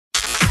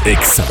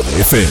TrendExa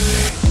FM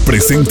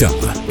presenta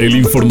el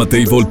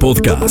Informatable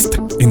Podcast.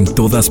 En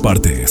todas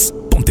partes,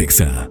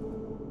 TrendExa.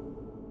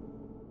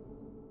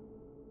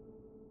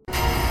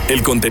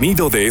 El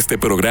contenido de este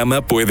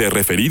programa puede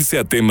referirse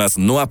a temas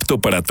no apto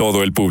para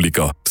todo el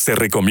público. Se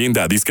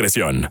recomienda a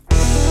discreción.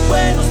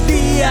 Buenos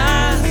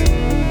días,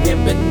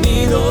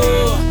 bienvenido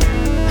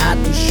a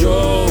tu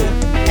show,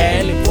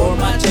 el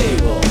Informatable.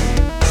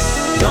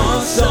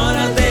 2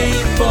 horas de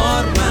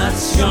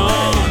información,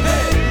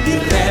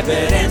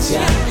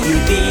 irreverencia y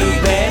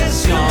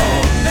diversión.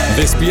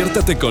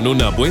 Despiértate con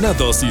una buena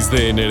dosis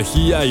de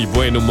energía y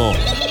buen humor.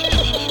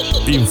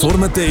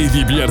 Infórmate y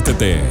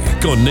diviértete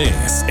con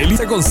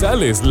Elisa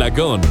González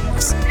Lagón,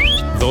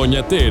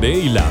 Doña Tere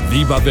y la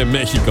Diva de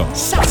México.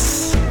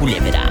 ¡Sas!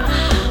 Culebra.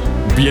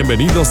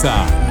 Bienvenidos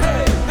a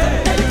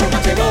El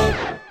Informatable.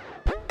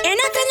 ¡En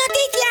otras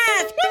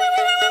noticias!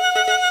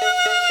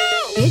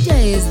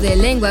 Ella es de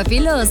lengua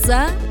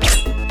filosa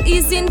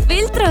y sin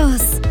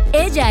filtros.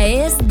 Ella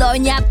es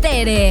Doña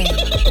Tere.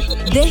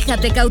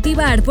 Déjate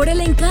cautivar por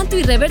el encanto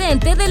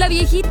irreverente de la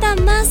viejita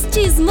más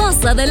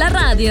chismosa de la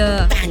radio.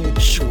 Tan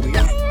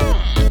chula.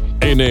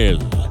 En el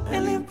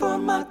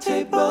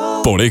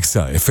Informatable. por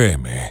Exa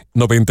FM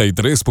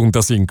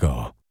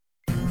 93.5.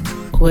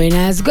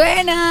 Buenas.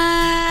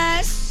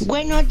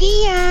 Buenos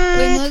días.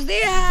 Buenos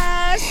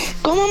días.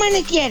 ¿Cómo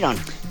amanecieron?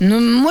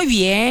 Muy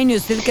bien, ¿y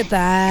usted qué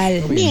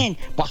tal? Bien,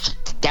 pues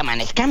te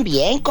amanezcan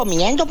bien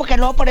comiendo, porque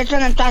luego por eso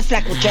andan todas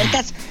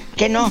flacuchentas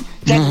que no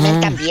se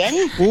alimentan bien.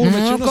 Me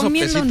eché unos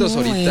comiendo sopecitos no,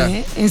 ahorita.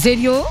 ¿En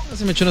serio?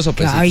 Se me echó unos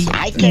sopecitos.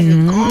 Ay, qué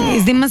rico.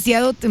 Es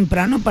demasiado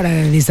temprano para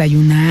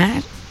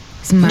desayunar.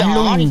 Es malo.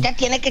 No, ahorita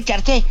tiene que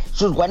echarse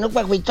sus buenos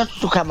huevitos,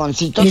 su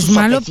jamoncito, Es su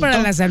malo sopecito.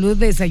 para la salud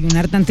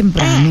desayunar tan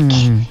temprano.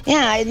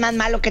 Es más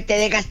malo que te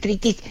dé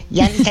gastritis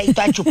y andes ahí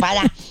toda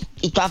chupada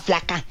y toda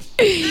flaca.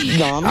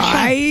 No,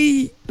 mija.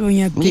 Ay,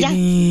 doña Mira,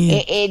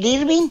 Tere. el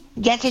Irving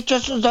ya se echó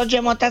sus 2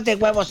 yemotas de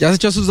huevos. Ya se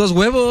echó sus 2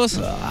 huevos.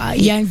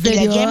 Ay, ¿ya en ¿Y las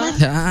serio? yemas?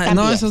 No,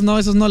 También. esos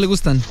no le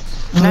gustan.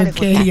 No le Ok,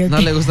 gusta. ok. No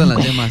le gustan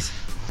las yemas.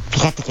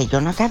 Fíjate que yo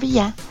no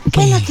sabía. ¿Qué?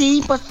 Bueno,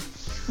 sí, pues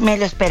me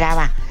lo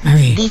esperaba. A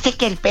ver. Dice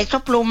que el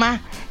Peso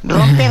Pluma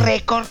rompe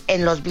récord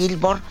en los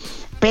Billboard,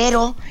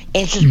 pero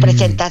en sus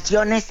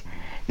presentaciones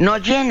no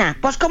llena.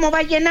 Pues ¿cómo va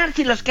a llenar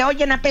si los que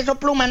oyen a Peso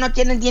Pluma no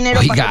tienen dinero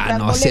para Oiga, comprar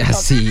no sea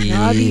boletos? así.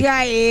 No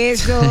diga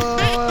eso.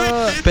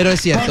 Pero es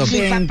cierto. Pues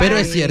sí, papá. Pero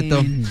es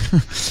cierto.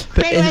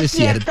 Pero es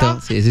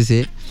cierto.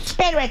 Sí.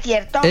 Pero es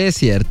cierto. Es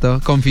cierto.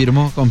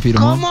 Confirmo.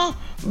 ¿Cómo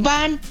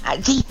van?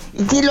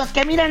 Si los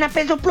que miran a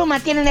Peso Pluma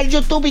tienen el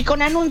YouTube y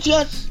con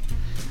anuncios.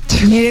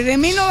 Mire, de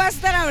mí no va a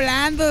estar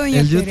hablando, doña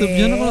El YouTube, Tere.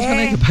 yo no conozco a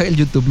nadie que pague el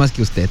YouTube más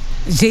que usted.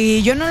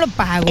 Sí, yo no lo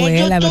pago,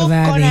 El la YouTube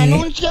verdad. con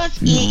anuncios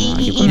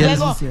y con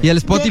luego anuncios. Y el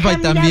Spotify dejan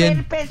ir a también.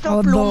 ver Peso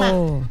Todo.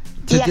 Pluma.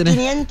 Sí, Y a tiene.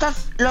 500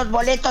 los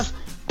boletos.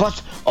 Pues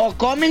o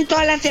comen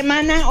toda la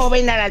semana o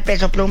vengan al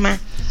Peso Pluma.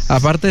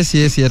 Aparte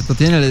sí es cierto.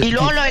 Y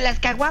luego lo de las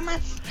caguamas.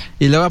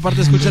 Y luego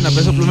aparte escuchan a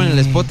Peso Pluma en el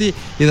Spotify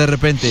y de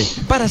repente,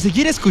 para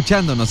seguir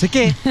escuchando no sé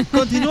qué,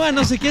 continúa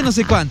no sé qué, no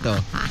sé cuánto.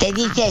 Te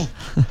dice.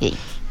 Sí.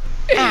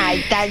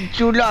 Ay, tan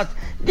chulos.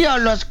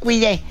 Dios los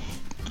cuide.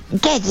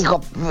 ¿Qué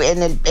digo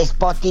en el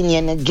Spotify ni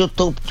en el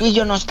YouTube? Tú y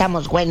yo no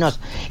estamos buenos.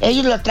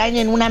 Ellos lo traen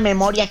en una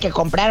memoria que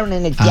compraron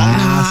en el tianguis.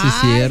 Ah,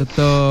 sí,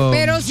 cierto.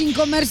 Pero sin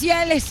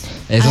comerciales.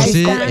 Eso Ahí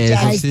sí, está,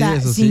 eso ahí sí, está,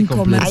 eso sí, sin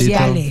completito.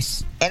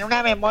 comerciales. En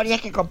una memoria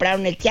que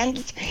compraron en el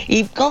tianguis.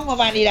 ¿Y cómo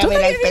van a ir a ver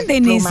 ¿Todavía al Peso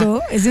venden Pluma?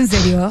 eso? ¿Es en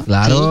serio?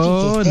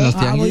 Claro, Sí, en los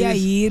Voy a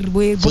tianguis. ir,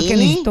 porque ¿Sí?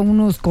 necesito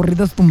unos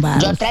corridos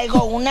tumbados. Yo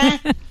traigo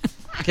una.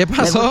 ¿Qué Me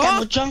pasó? gusta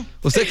mucho.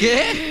 ¿Usted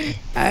qué?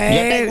 A Yo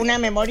ver, traigo una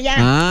memoria.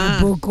 Ah,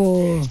 un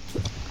poco.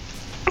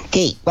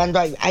 Sí, cuando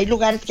hay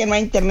lugares que no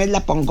hay internet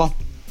la pongo.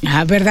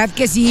 Ah, ¿verdad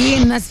que sí?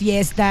 En unas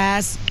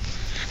fiestas.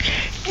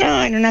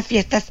 No, en unas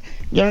fiestas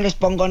yo no les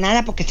pongo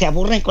nada porque se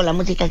aburren con la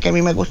música que a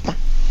mí me gusta.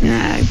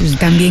 Ay, pues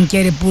también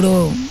quiere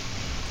puro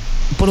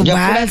Yo puras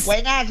vals.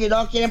 buenas y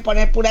luego quieren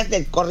poner puras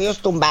de corridos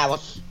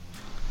tumbados.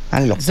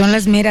 Hazlo. Son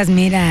las meras.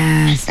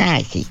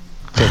 Ay, sí.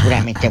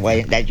 Seguramente voy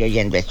a andar yo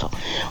oyendo eso.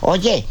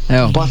 Oye,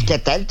 pues que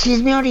está el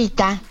chisme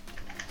ahorita.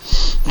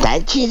 Está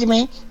el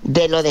chisme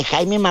de lo de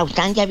Jaime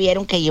Maussan. Ya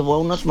vieron que llevó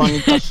unos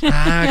monitos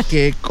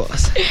qué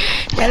cosa.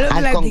 Ya lo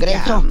al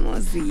Congreso. platicamos,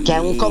 sí. Que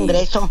a un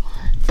Congreso.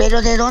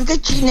 Pero ¿de dónde,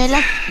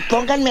 chinelas?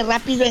 Pónganme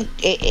rápido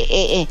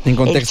en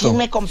contexto. el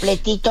chisme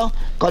completito,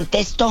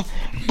 contexto,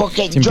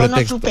 porque Sin yo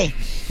pretexto. no supe.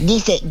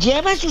 Dice,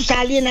 lleva a sus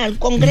aliens al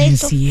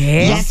Congreso Así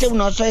es. y hace un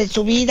oso de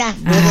su vida,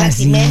 burlas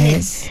Así y memes.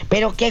 es.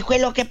 ¿Pero qué fue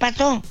lo que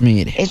pasó?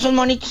 Mire. ¿Esos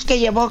monitos que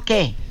llevó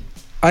qué?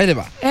 Ahí le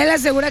va. Él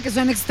asegura que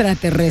son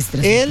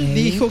extraterrestres. Él ¿ok?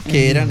 dijo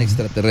que eran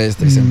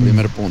extraterrestres en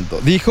primer punto.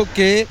 Dijo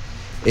que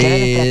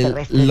Que eran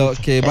extraterrestres.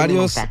 que Él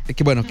varios, nunca.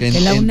 que bueno, que Que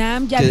la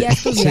UNAM ya había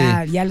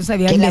estudiado, sí. ya los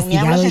había Que la UNAM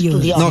investigado los yo.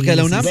 estudió. No, que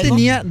la Sí, UNAM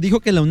sí. dijo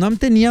que la UNAM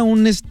tenía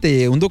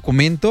un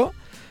documento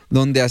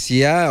donde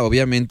hacía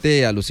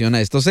obviamente alusión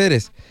a estos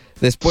seres.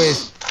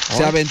 Después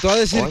se aventó a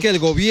decir que el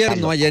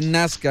gobierno allá en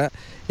Nazca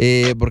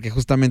porque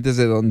justamente es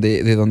de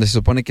donde se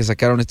supone que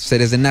sacaron estos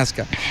seres de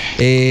Nazca.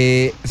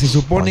 Se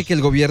supone que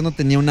el gobierno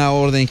tenía una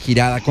orden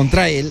girada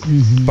contra él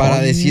para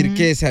decir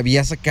que se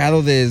había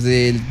sacado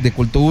de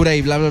cultura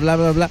y bla, bla, bla,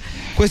 bla, bla.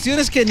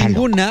 Cuestiones que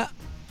ninguna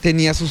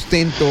tenía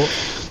sustento.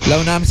 La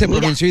UNAM se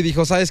pronunció y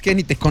dijo, ¿sabes qué?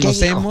 Ni te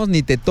conocemos,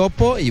 ni te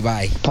topo y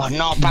bye. Pues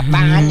no,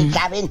 papá, ni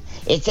saben.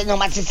 Ese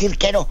nomás es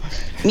cirquero.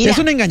 Mira, es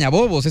un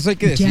engañabobos, eso hay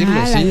que decirlo,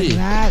 Ya, sí.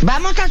 verdad.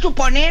 vamos a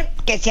suponer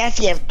que sea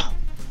cierto.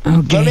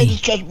 Ok. Yo lo he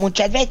dicho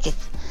muchas veces.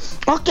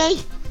 Ok,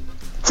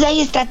 si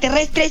hay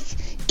extraterrestres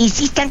y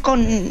si están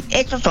con...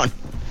 Esos son.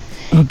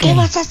 Ok. ¿Qué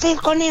vas a hacer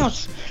con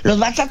ellos? ¿Los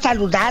vas a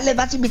saludar? ¿Les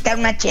vas a invitar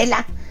una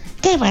chela?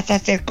 ¿Qué vas a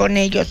hacer con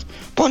ellos?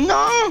 Pues no,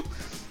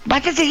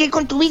 vas a seguir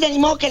con tu vida, ni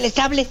modo que les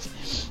hables.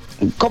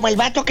 Como el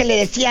vato que le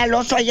decía al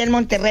oso allá en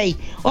Monterrey,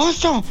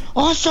 oso,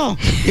 oso.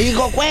 Le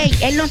digo, güey,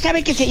 él no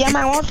sabe que se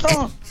llama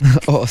oso.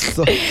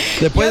 Oso.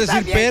 Le puedes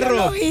decir perro.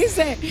 Yo lo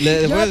hice.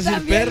 Le puedes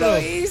decir perro. Lo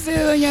hice,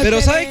 doña Pero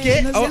Tere. ¿sabe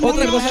qué? No sean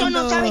Otra Un cosa- oso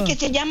no sabe que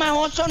se llama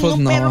oso, Pues ni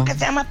un no. perro que se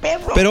llama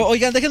perro. Pero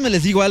oigan, déjenme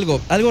les digo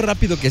algo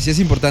rápido que sí es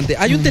importante.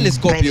 Hay un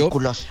telescopio,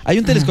 Ridículos.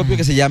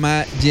 que se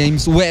llama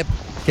James Webb,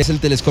 que es el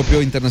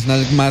telescopio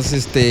internacional más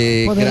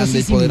grande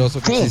y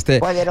poderoso que Sí, existe,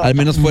 poderoso. al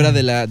menos fuera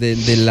de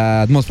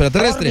la atmósfera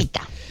terrestre.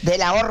 Órbita, de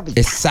la órbita.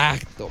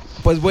 Exacto.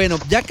 Pues bueno,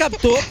 ya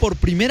captó por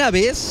primera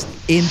vez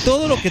en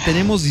todo lo que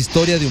tenemos de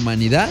historia de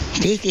humanidad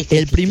Sí,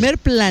 el primer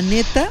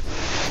planeta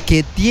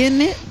que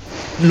tiene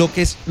lo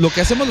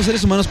que hacemos los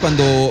seres humanos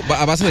cuando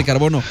a base de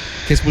carbono,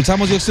 que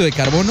expulsamos dióxido de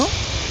carbono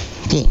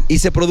Sí. y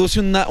se produce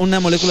una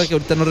molécula que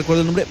ahorita no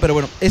recuerdo el nombre, pero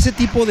bueno, ese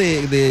tipo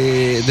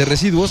de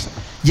residuos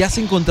ya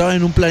se encontraron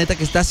en un planeta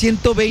que está a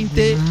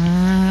 120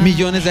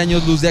 millones de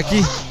años luz de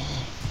aquí.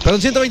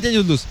 Perdón, 120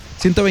 años luz.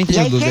 120 ¿Y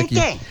años hay luz de aquí.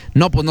 gente?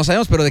 No, pues no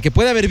sabemos, pero de que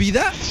puede haber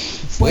vida,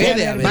 puede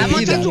haber Vamos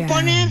vida. a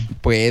suponer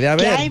Puede que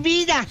hay haber.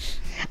 vida.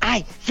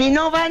 Ay, si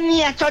no van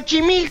ni a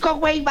Xochimilco,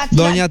 güey, vas a ir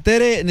Doña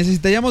Tere,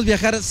 necesitaríamos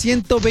viajar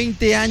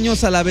 120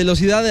 años a la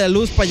velocidad de la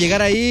luz para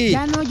llegar ahí.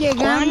 Ya no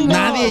llegamos.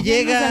 Nadie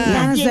llega.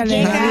 Nadie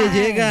Nadie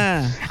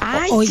llega.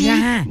 Ay,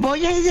 Oiga. sí,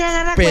 voy a ir a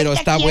dar la Pero vuelta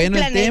está aquí bueno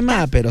al el planeta.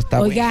 tema, pero está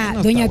Oiga,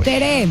 bueno. doña está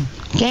bueno. Tere,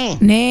 ¿Qué?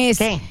 Nes,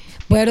 ¿Qué?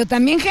 pero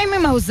también Jaime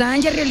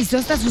Maussan ya realizó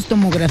hasta sus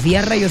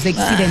tomografías, rayos X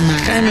y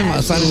demás. Jaime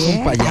Maussan es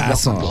un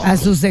payaso. A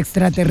sus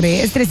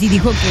extraterrestres y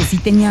dijo que sí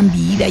tenían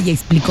vida y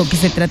explicó que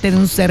se trata de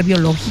un ser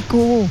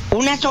biológico.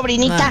 Una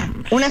sobrinita,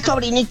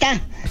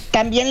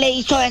 también le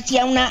hizo así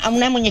a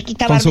una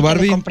muñequita Con su que le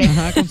Barbie. compré.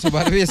 Ajá, con su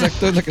Barbie,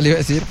 exacto, es lo que le iba a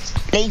decir.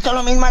 Le hizo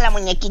lo mismo a la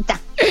muñequita.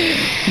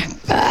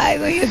 Ay,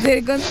 doña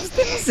Tere, con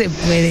usted no se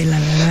puede, la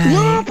verdad.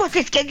 No, pues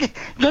es que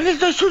yo les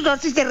doy sus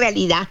dosis de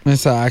realidad.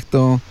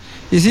 Exacto.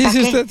 Y sí, ¿Para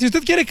si qué?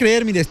 usted quiere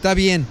creer, mire, está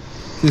bien.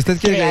 Si usted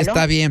quiere creer, Créalo.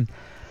 está bien.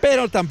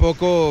 Pero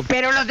tampoco...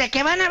 Pero los de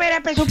que van a ver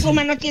a Peso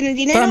Pluma no tienen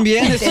dinero.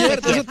 También es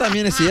cierto, eso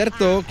también es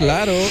cierto,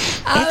 claro.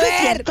 A ¿Eso es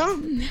ver, cierto?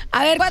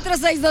 a ver,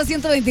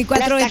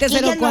 462-124-2004. Las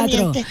taquillas no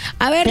mienten.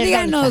 A ver, Perdón,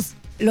 díganos,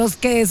 los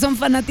que son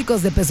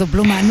fanáticos de Peso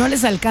Pluma, ¿no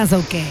les alcanza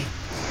o qué?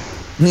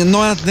 No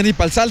van a tener ni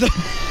para el saldo.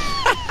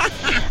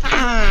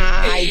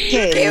 Ay,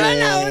 ¡Qué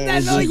mala onda,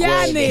 no, güey.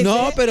 Yanes!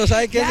 No, pero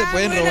 ¿sabe qué? Ya, Se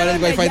pueden bueno, robar el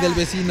bueno, wifi ya. del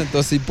vecino,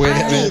 entonces sí puede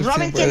Ay, haber. sí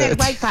róbense puede el haber.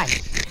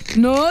 wifi.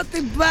 No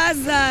te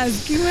pasas,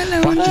 qué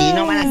mala Pues onda. sí,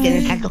 no van a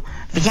tener saldo.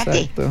 Fíjate,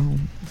 Exacto.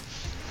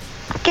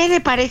 ¿qué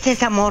le parece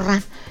esa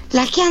morra?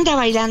 La que anda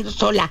bailando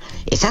sola.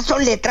 Esas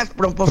son letras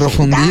profundas.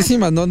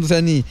 Profundísimas, ¿no? O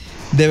sea, ni,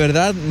 de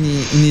verdad,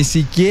 ni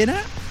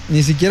siquiera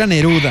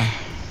Neruda.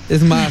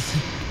 Es más,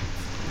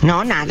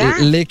 No, nada.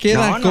 le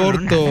queda No,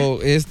 corto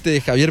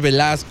Javier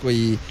Velasco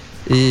y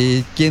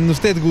quien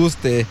usted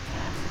guste,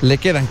 le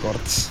quedan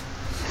cortos.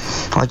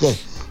 nada. Oye,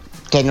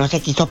 que no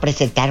se quiso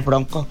presentar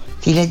Bronco.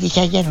 ¿Sí les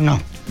dije ayer o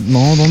no?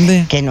 No,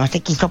 ¿dónde? Que no se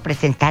quiso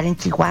presentar en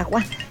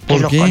Chihuahua. Que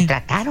 ¿Por lo qué?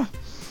 contrataron.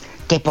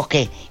 Que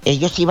porque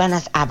ellos iban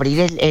a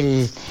abrir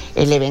el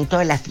evento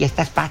de las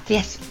fiestas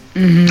patrias.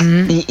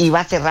 Ujú. Y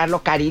iba a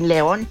cerrarlo Karim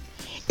León.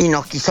 Y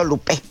no quiso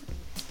Lupe.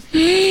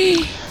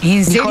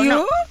 ¿En Dijo, serio?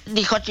 no,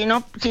 dijo,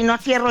 si no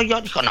cierro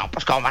yo. Dijo, no,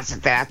 pues ¿cómo vas a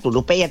cerrar tu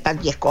Lupe? Ya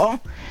estás viejo.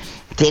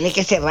 Tiene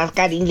que cerrar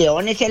Karim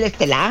León, es el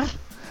estelar.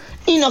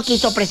 Y no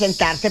quiso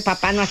presentarse,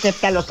 papá no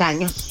acepta los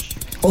años.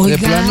 Oiga,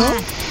 ¿De plano?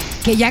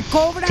 que ya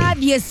cobra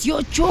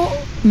 18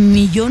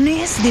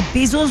 millones de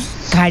pesos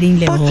Karim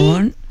Pues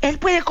León. sí, él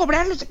puede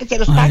cobrarlos, que se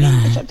los paguen,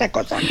 Ala. es otra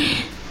cosa.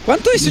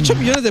 ¿Cuánto? ¿18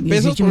 millones de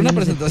pesos 18 por una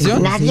millones de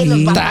presentación? pesos. Nadie Sí. los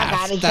va a Está-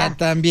 pagar, hija.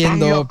 están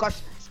viendo. Están locos,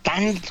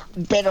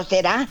 pero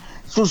será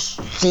sus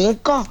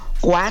 5,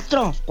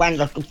 4,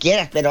 cuando tú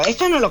quieras, pero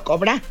eso no lo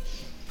cobra.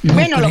 No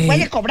Bueno, lo creo.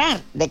 puede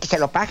cobrar, de que se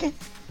lo pague.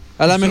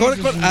 A lo mejor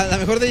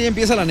de ahí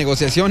empieza la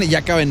negociación y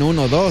ya caben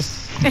 1 o 2.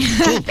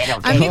 Sí, pero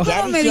A mí que ya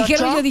como me 18,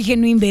 dijeron, yo dije,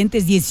 no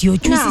inventes,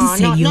 18, ¿es no, en no,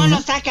 serio? no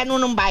lo sacan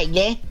un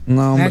baile.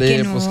 No, ¿Verdad hombre,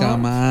 que no? pues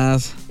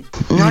jamás.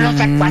 No lo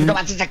sacan. ¿Cuándo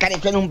vas a sacar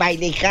eso en un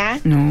baile, hija?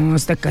 No,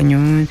 está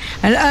cañón.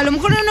 A lo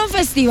mejor en un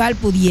festival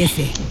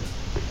pudiese.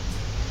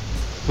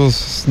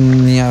 Pues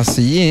ni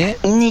así, ¿eh?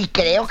 Ni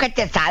creo que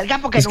te salga,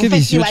 porque Es en un que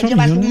festival 18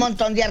 llevas un millones.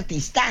 montón de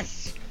artistas.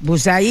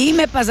 Pues ahí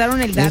me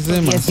pasaron el dato, Es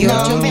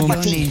demasiado. 18 No, No, pues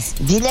sí. millones.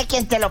 Dile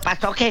quién te lo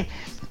pasó que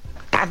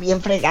está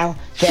bien fregado.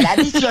 Será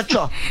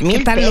 18,000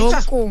 Está pesos.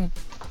 loco.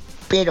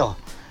 Pero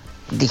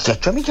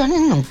 18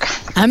 millones nunca.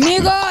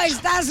 Amigo,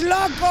 estás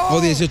loco.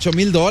 O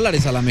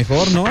 $18,000 a lo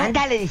mejor, ¿no?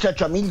 Ándale,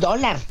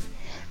 $18,000.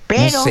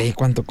 Pero No sé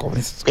cuánto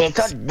cobres.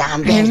 eso, A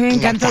mí me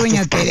encanta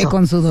Doña Tere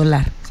con su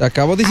dólar. Se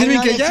acabó de decirme Ay,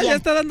 no, que ya decían.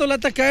 está dando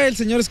lata acá el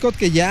señor Scott,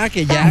 que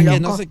Está no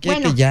loco. sé qué,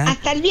 Bueno, que ya.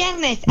 hasta el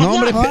viernes. No, Adiós.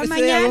 hombre, Oh,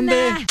 espérese, ¿a dónde?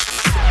 mañana.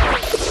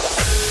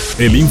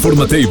 El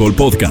Informatable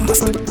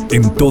Podcast.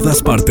 En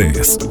todas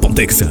partes.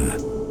 TrendExa.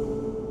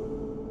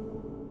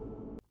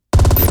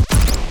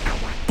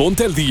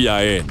 Ponte al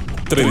día en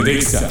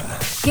TrendExa.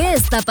 ¿Qué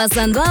está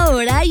pasando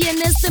ahora y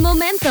en este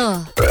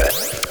momento?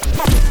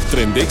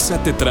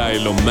 TrendExa te trae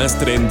lo más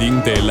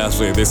trending de las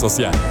redes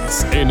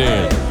sociales en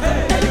el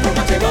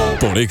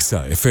por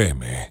Exa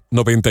FM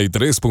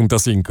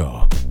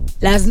 93.5.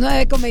 Las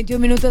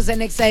 9:21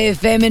 en Exa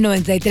FM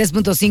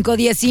 93.5,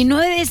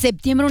 19 de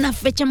septiembre, una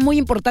fecha muy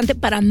importante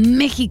para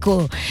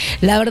México.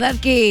 La verdad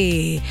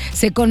que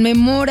se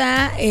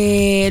conmemora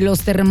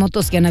los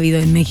terremotos que han habido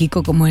en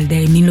México, como el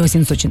de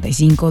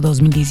 1985,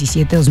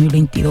 2017,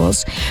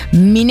 2022.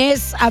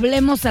 Minés,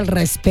 hablemos al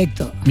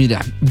respecto.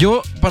 Mira,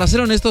 yo, para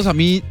ser honestos, a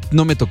mí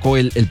no me tocó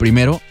el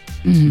primero.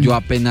 Yo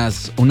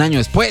apenas un año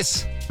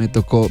después me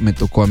tocó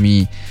a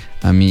mí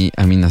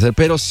nacer.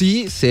 Pero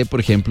sí sé, por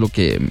ejemplo,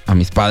 que a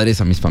mis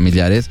padres, a mis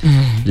familiares,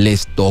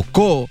 les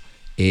tocó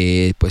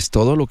pues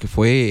todo lo que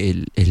fue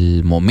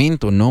el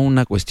momento, ¿no?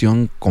 Una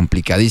cuestión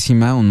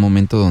complicadísima, un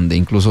momento donde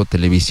incluso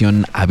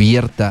televisión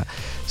abierta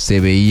se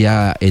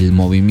veía el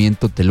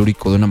movimiento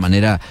telúrico de una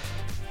manera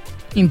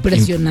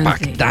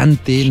Impresionante.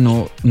 impactante.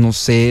 No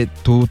sé,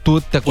 ¿tú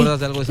te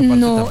acuerdas de algo de esa parte?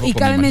 No, Tampoco, y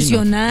cabe me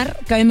imagino.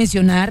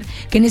 mencionar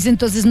que en ese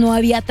entonces no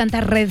había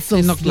tanta red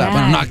social. Sí, no, claro,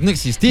 bueno, no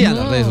existían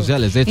las redes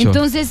sociales, de hecho.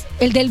 Entonces,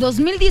 el del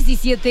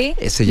 2017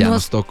 Ese ya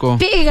nos tocó.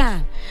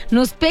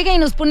 Nos pega y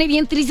nos pone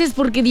bien tristes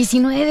porque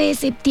 19 de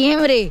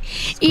septiembre.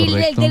 Y el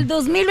correcto. del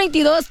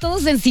 2022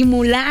 todos en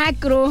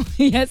simulacro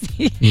y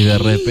así. Y de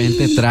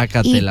repente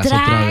trácatelas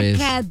otra vez.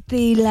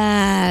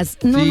 Trácatelas.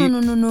 No, Sí.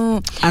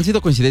 no. Han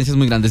sido coincidencias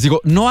muy grandes.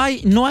 Digo, no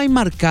hay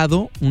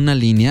marcado una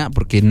línea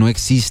porque no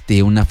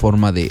existe una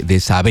forma de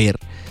saber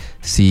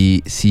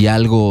si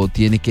algo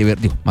tiene que ver.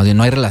 Digo, más bien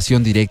no hay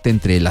relación directa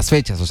entre las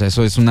fechas. O sea,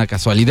 eso es una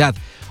casualidad.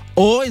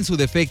 O en su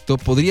defecto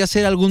podría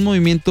ser algún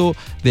movimiento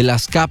de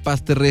las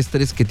capas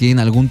terrestres que tienen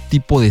algún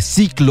tipo de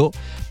ciclo,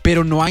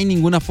 pero no hay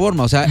ninguna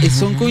forma. O sea,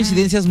 son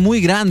coincidencias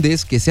muy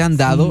grandes que se han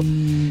dado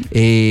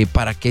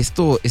para que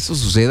esto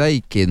suceda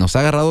y que nos ha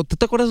agarrado. ¿Tú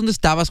te acuerdas dónde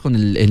estabas con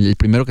el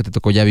primero que te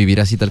tocó ya vivir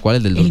así tal cual,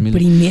 el del 2000? El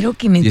primero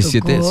que me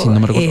 17, tocó, si no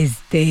me recuerdo.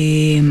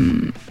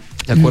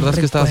 ¿Te acuerdas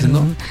qué estabas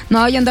haciendo?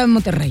 No, yo andaba en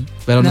Monterrey.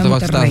 Pero no te acuerdas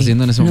qué estabas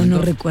haciendo en ese momento.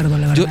 No recuerdo,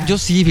 la verdad. Yo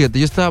sí, fíjate,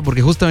 yo estaba,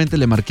 porque justamente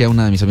le marqué a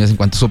una de mis amigas en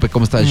cuanto supe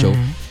cómo estaba el show.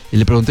 Y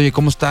le pregunté, oye,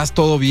 ¿cómo estás?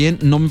 ¿Todo bien?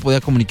 No me podía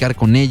comunicar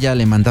con ella,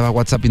 le mandaba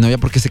WhatsApp y no había,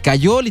 porque se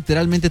cayó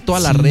literalmente toda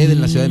la red en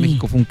la Ciudad de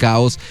México, fue un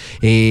caos.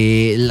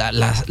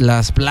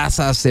 Las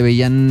plazas se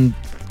veían,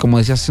 como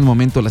decías hace un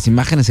momento, las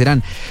imágenes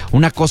eran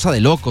una cosa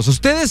de locos.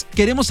 Ustedes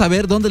queremos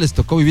saber dónde les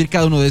tocó vivir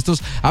cada uno de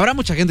estos. Habrá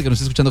mucha gente que nos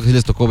está escuchando que sí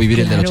les tocó vivir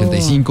el del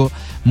 85,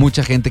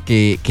 mucha gente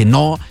que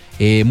no.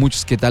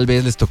 Muchos que tal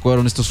vez les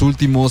tocaron estos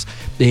últimos,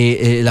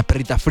 la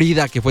perrita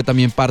Frida, que fue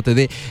también parte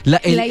de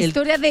la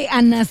historia de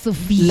Ana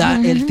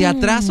Sofía. El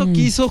teatrazo que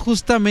hizo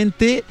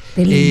justamente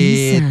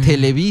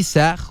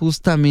Televisa,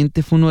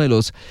 justamente fue uno de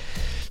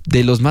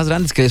los más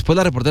grandes, que después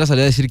la reportera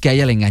salió a decir que a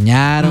ella le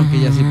engañaron, que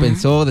ella sí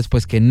pensó,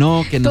 después que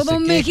no Todo sé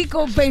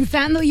México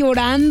pensando y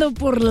orando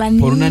por la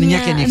niña. Por una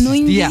niña que ni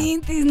existía. No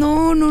inventes,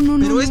 no.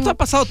 Pero esto ha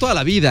pasado toda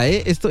la vida,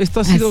 ¿eh? Esto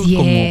ha sido Así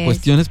como es.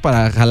 cuestiones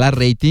para jalar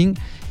rating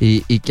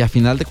y que a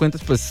final de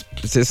cuentas pues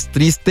es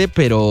triste,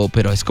 pero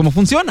es como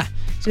funciona.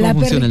 Es como La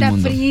funciona perrita el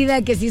mundo.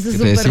 Frida, que se hizo ¿Qué te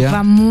súper decía?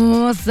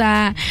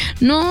 famosa.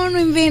 No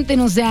inventen,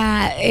 o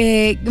sea,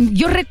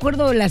 yo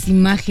recuerdo las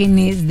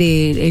imágenes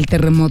del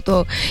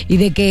terremoto y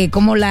de que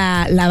cómo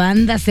la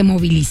banda se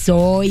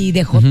movilizó y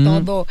dejó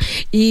todo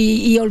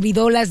y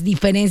olvidó las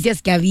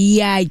diferencias que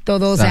había y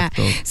todo.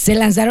 Exacto. O sea, se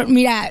lanzaron.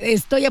 Mira,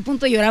 estoy a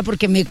punto de llorar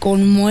porque me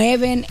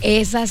conmueven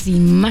esas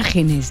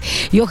imágenes.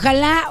 Y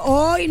ojalá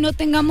hoy no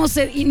tengamos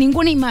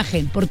ninguna imagen,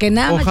 porque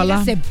nada más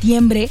Ojalá.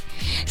 llega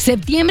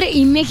septiembre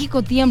y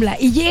México tiembla.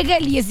 Y llega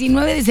el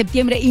 19 de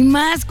septiembre y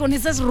más con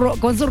esos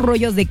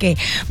rollos de que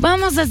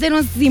vamos a hacer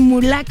un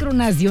simulacro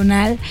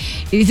nacional.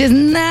 Y dices,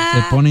 nah.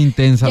 Se pone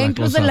intensa Ya la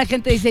incluso cosa. la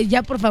gente dice,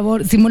 ya por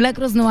favor,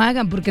 simulacros no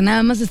hagan, porque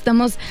nada más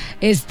estamos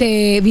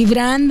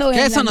vibrando. Que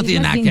en eso la no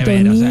tiene misma nada que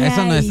ver, o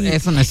sea, sintonía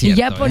eso no es y cierto.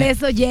 ya por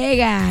eso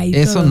llega. Y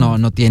Eso todo.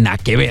 no tiene nada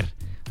que ver.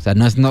 O sea,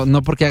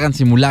 no porque hagan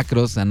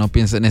simulacros, o sea, no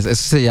piensen eso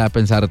sería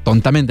pensar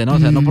tontamente, ¿no? O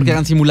sea, no porque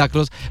hagan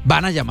simulacros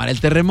van a llamar el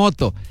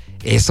terremoto.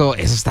 Eso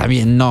está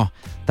bien, no.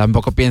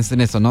 Tampoco piensen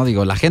eso, ¿no?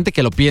 Digo, la gente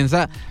que lo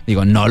piensa,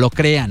 digo, no lo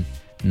crean.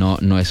 No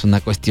es una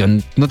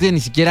cuestión, no tiene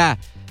ni siquiera,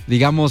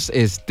 digamos,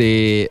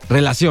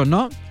 relación,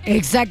 ¿no?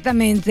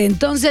 Exactamente.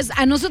 Entonces,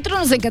 a nosotros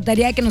nos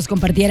encantaría que nos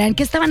compartieran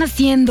qué estaban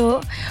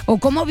haciendo o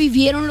cómo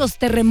vivieron los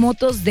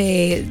terremotos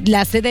de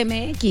la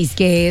CDMX,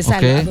 que es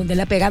a donde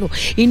le ha pegado.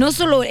 Y no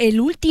solo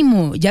el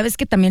último, ya ves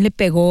que también le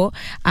pegó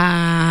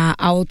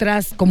a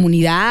otras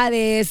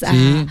comunidades, a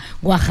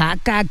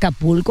Oaxaca,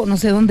 Acapulco, no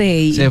sé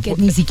dónde, y que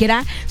ni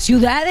siquiera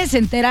ciudades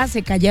enteras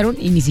se cayeron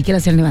y ni siquiera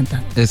se han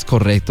levantado. Es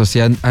correcto, sí,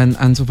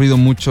 han sufrido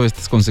mucho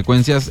estas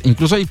consecuencias.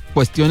 Incluso hay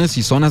cuestiones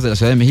y zonas de la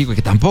Ciudad de México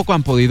que tampoco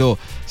han podido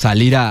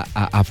salir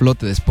a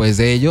flote después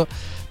de ello,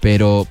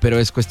 pero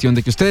es cuestión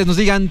de que ustedes nos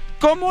digan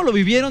cómo lo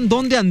vivieron,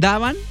 dónde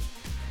andaban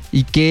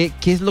y qué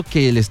es lo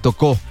que les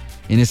tocó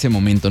en ese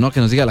momento, ¿no? Que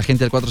nos diga la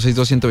gente al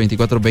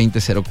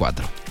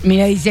 462-124-2004.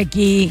 Mira, dice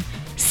aquí,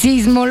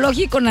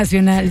 sismológico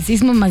nacional,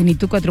 sismo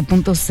magnitud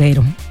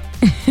 4.0.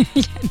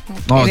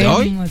 No, ¿de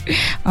hoy?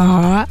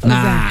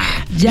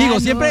 Digo,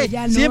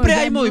 siempre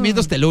hay no.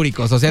 movimientos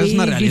telúricos, o sea, es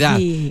una realidad.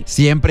 Sí.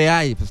 Siempre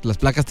hay, pues las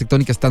placas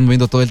tectónicas están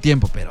moviendo todo el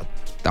tiempo, pero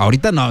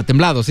ahorita no,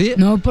 temblado, ¿sí?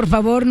 No, por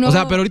favor, no. O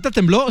sea, pero ahorita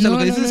tembló, o sea, lo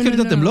que dices es que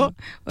ahorita tembló.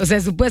 O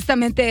sea,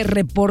 supuestamente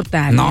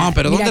reportan. No,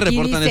 pero mira, ¿dónde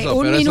reportan dice, eso?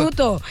 Un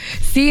minuto,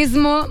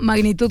 sismo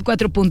magnitud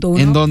 4.1.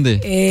 ¿En dónde?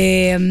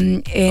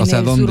 En o sea,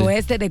 el ¿dónde?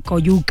 Suroeste de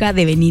Coyuca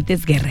de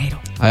Benítez Guerrero.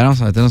 A ver, vamos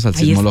a meternos al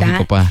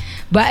sismológico, pa.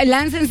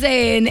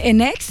 Láncense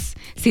en X,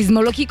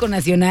 Sismológico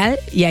Nacional,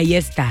 y ahí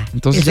está.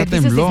 Entonces ya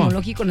tembló. El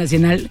Sismológico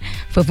Nacional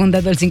fue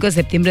fundado el 5 de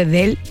septiembre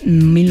del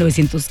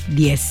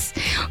 1910.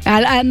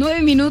 A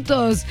 9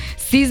 minutos,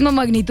 sismo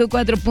magnitud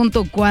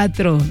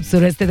 4.4,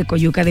 sureste de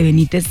Coyuca de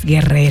Benítez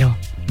Guerrero.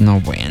 No,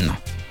 bueno.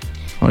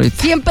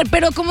 Ahorita. Siempre,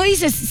 pero como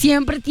dices,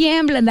 siempre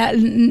tiemblan.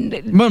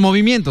 Bueno,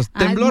 movimientos.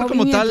 Temblor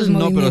como tal,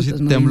 no, pero sí,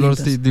 temblor,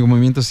 sí, digo,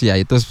 movimientos sí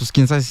hay. Entonces, pues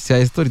quién sabe si sea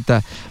esto.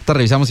 Ahorita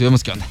revisamos y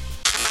vemos qué onda.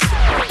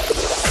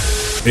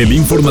 El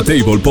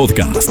Informatable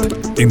Podcast.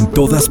 En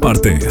todas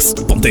partes.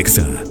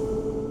 TrendExa.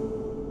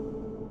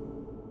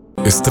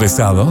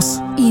 ¿Estresados?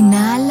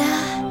 Inhala.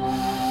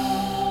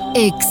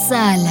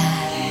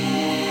 Exhala.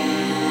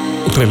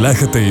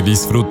 Relájate y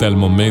disfruta el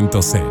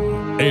Momento Zen.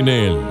 En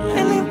el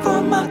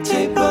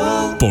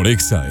Informatable. Por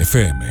Exa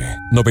FM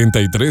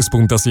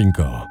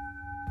 93.5.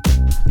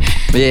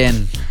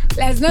 Bien.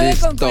 Las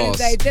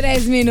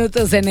 9:43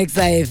 minutos en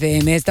Exa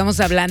FM. Estamos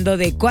hablando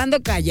de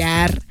cuándo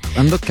callar.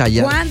 Cuando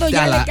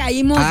ya le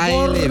caímos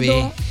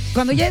gordo.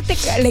 Cuando ya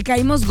le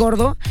caímos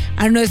gordo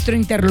a nuestro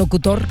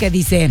interlocutor que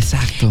dice.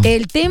 Exacto.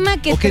 El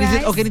tema que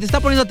traes. O que ni te está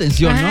poniendo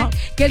atención, ajá, ¿no?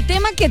 Que el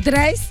tema que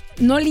traes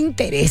no le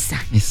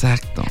interesa.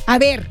 Exacto. A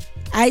ver,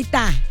 ahí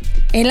está.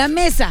 En la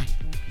mesa.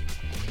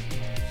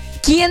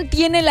 ¿Quién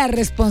tiene la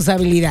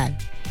responsabilidad?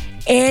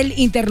 El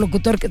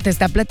interlocutor que te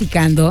está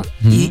platicando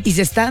y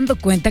se está dando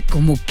cuenta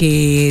como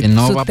que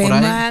no su va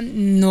tema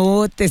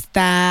no te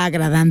está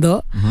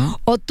agradando.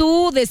 O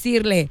tú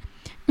decirle,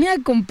 mira,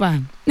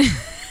 compa.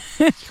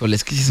 Híjole,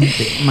 es que sí es un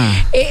tema.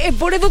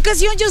 Por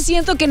educación yo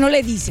siento que no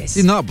le dices.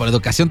 Sí, no, por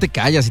educación te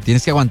callas y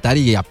tienes que aguantar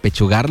y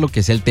apechugar lo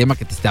que sea el tema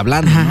que te esté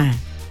hablando, ¿no?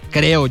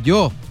 Creo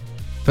yo.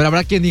 Pero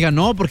habrá quien diga,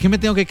 no, ¿por qué me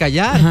tengo que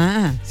callar?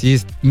 Ajá.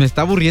 Si me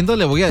está aburriendo,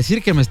 le voy a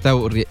decir que me está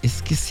aburriendo.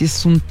 Es que sí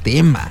es un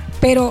tema.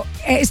 Pero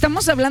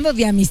estamos hablando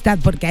de amistad,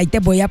 porque ahí te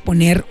voy a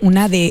poner un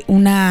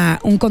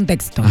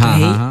contexto.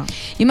 ¿Okay? Ajá.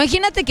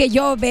 Imagínate que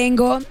yo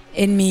vengo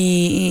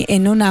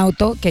en un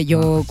auto que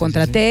yo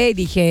contraté y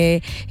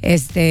dije,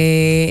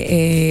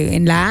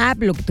 en la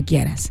app, lo que tú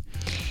quieras.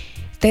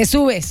 Te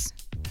subes.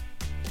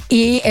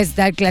 Y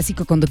está el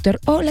clásico conductor.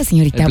 Hola,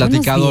 señorita. El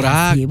platicador.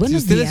 Buenos días. Sí,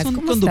 buenos si ustedes días. Son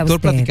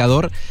conductor,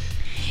 platicador.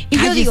 Y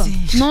cállese. Yo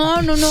digo,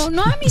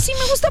 no, a mí sí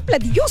me gusta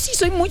platicar. Yo sí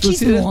soy muy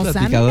chismosa,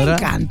 a mí me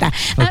encanta.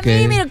 Okay.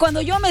 A mí, mira, cuando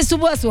yo me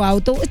subo a su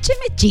auto,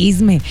 écheme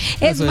chisme.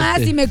 Es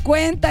más, si me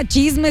cuenta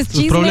chismes.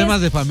 Sus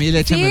problemas de familia,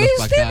 échemelos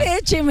para acá. Sí, usted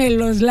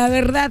échemelos, la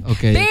verdad.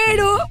 Okay.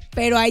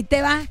 Pero ahí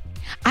te va.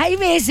 Hay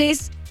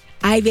veces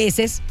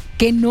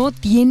que no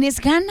tienes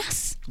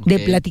ganas de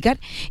platicar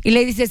y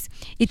le dices,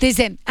 y te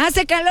dicen,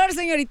 ¿hace calor,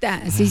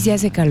 señorita? Sí,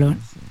 hace calor.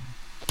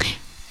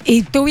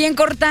 Y tú bien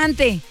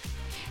cortante.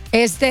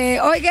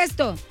 Oiga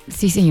esto.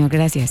 Sí, señor,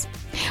 gracias.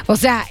 O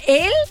sea,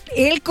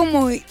 él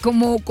como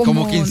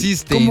que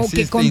insiste, como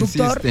que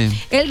conductor,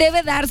 él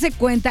debe darse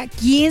cuenta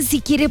quién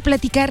sí quiere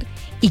platicar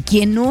y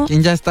quién no.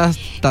 ¿Quién ya está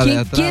hasta de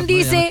atrás? ¿Quién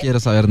dice? Ya no quiero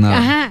saber nada.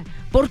 Ajá.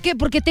 ¿Por qué?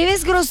 Porque te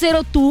ves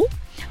grosero tú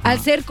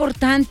al ser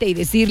cortante y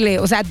decirle,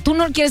 o sea, tú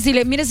no quieres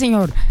decirle, mire,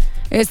 señor,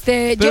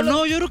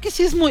 pero yo creo que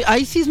sí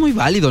es muy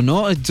válido,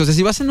 ¿no? O sea,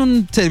 si vas en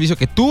un servicio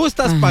que tú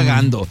estás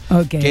pagando,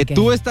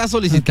 tú estás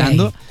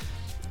solicitando,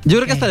 yo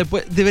creo que hasta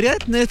debería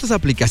tener estas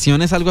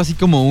aplicaciones algo así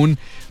como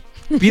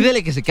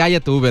pídele que se calle a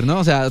tu Uber, ¿no?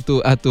 O sea,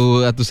 a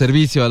tu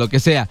servicio, a lo que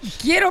sea.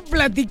 Quiero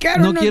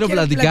platicar no quiero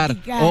platicar.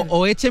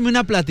 O écheme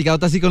una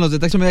platicadota así con los de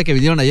Taxi Media que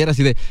vinieron ayer,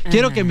 así de,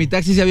 quiero que mi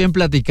taxi sea bien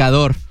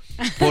platicador,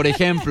 por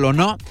ejemplo,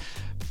 ¿no?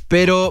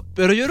 Pero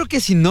yo creo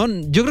que si no,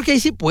 yo creo que ahí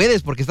sí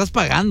puedes, porque estás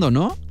pagando,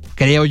 ¿no?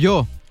 Creo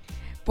yo.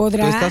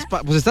 Estás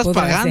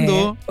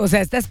pagando. Ser. O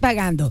sea, estás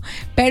pagando.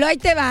 Pero ahí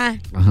te va.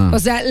 Ajá. O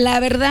sea, la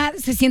verdad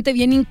se siente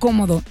bien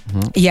incómodo.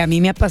 Ajá. Y a mí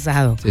me ha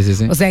pasado.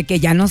 Sí. O sea, que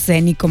ya no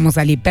sé ni cómo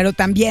salir. Pero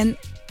también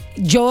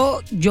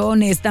yo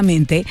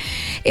honestamente,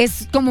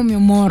 es como mi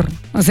humor.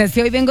 O sea,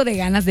 si hoy vengo de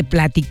ganas de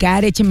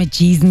platicar, écheme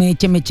chisme,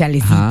 écheme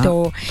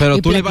chalecito. Ajá. Pero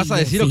tú le vas a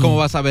decir, ¿o cómo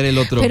vas a ver el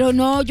otro? Pero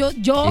no, yo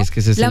es que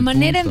ese es la el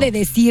manera punto. de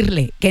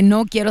decirle que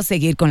no quiero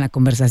seguir con la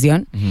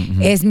conversación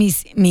es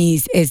mis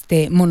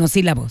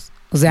monosílabos.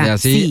 O sea,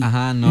 así, sí,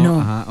 ajá,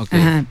 no, ajá, ok.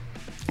 Ajá.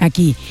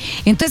 Aquí.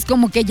 Entonces,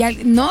 como que ya.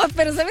 No,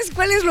 pero ¿sabes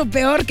cuál es lo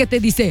peor? Que te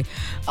dice,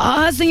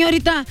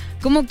 señorita,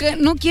 como que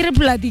no quiere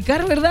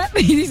platicar, ¿verdad?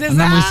 Y dices,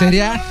 ¿Anda muy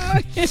seria?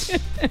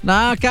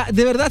 No,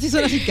 de verdad, si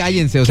son así,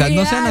 cállense. O sea,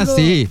 no sean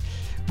así.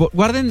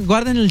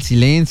 Guarden el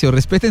silencio,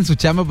 respeten su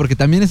chamba, porque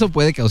también eso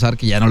puede causar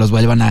que ya no los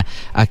vuelvan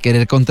a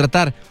querer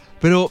contratar.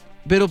 Pero,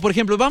 por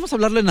ejemplo, vamos a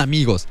hablarlo en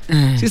amigos.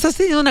 Si estás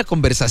teniendo una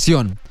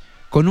conversación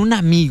con un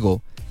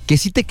amigo que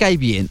sí te cae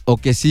bien, o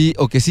que sí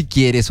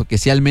quieres, o que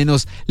sí al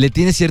menos le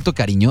tienes cierto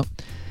cariño,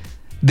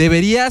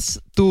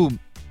 deberías tú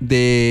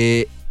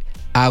de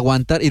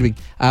aguantar, Irving,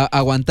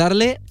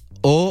 aguantarle,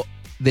 o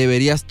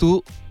deberías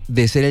tú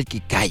de ser el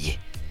que calle.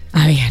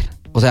 A ver.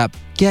 O sea,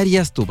 ¿qué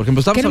harías tú? Por ejemplo,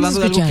 estamos hablando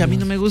de algo que a mí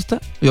no me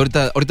gusta y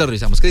ahorita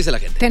revisamos. ¿Qué dice la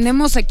gente?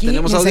 Tenemos aquí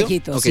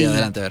mensajitos. Ok, sí.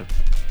 adelante, a ver.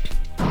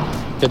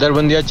 ¿Qué tal?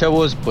 Buen día,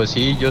 chavos. Pues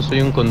sí, yo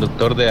soy un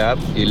conductor de app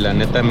y la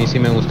neta a mí sí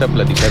me gusta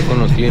platicar con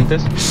los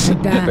clientes,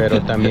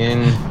 pero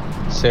también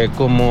sé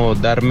cómo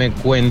darme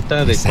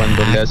cuenta de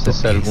cuando le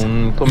haces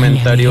algún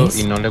comentario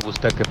y no le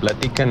gusta que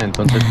platiquen,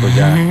 entonces pues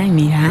ya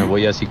me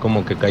voy así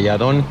como que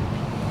calladón.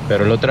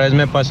 Pero la otra vez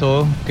me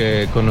pasó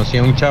que conocí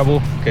a un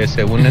chavo que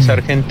según es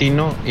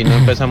argentino y no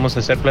empezamos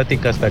a hacer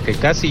plática hasta que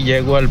casi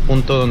llego al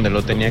punto donde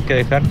lo tenía que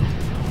dejar.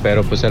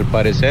 Pero pues al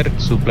parecer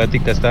su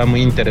plática estaba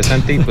muy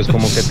interesante y pues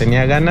como que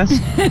tenía ganas.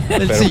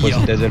 Pero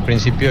pues desde el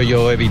principio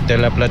yo evité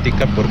la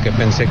plática porque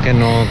pensé que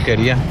no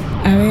quería.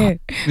 A ver,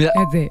 mira,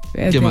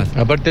 ¿qué más?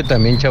 Aparte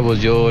también, chavos,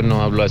 yo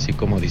no hablo así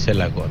como dice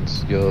la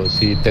Gons. Yo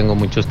sí tengo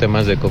muchos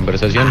temas de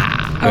conversación.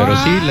 Pero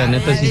sí, la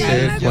neta sí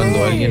sé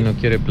cuando alguien no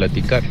quiere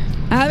platicar.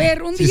 A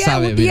ver, un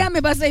día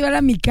me vas a llevar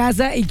a mi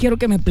casa y quiero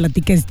que me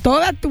platiques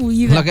toda tu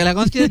vida. Lo que la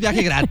Gons quiere es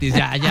viaje gratis,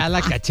 ya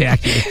la caché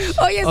aquí.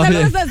 Oye,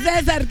 saludos a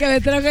César que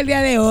me trajo el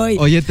día de hoy.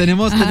 Oye,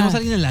 tenemos a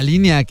alguien en la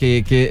línea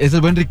que es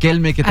el buen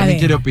Riquelme, que también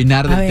quiere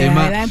opinar del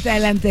tema.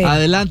 Adelante.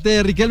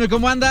 Adelante, Riquelme,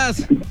 ¿cómo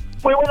andas?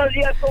 Muy buenos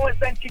días, ¿cómo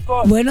están,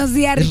 chicos? Buenos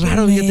días, Es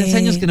raro, fíjate, hace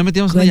años que no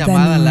metíamos una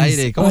llamada al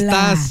aire. ¿Cómo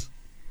estás?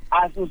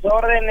 A sus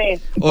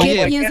órdenes. Oye,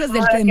 ¿qué piensas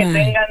del tema? Que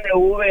tengan de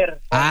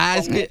Uber.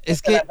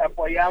 Es que las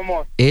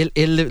apoyamos. Él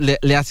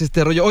le hace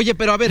este rollo. Oye,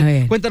 pero a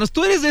ver, cuéntanos,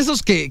 ¿tú eres de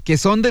esos que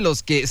son de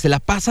los que se la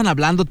pasan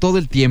hablando todo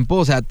el tiempo?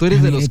 O sea, ¿tú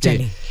eres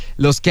de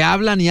los que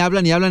hablan y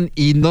hablan y hablan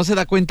y no se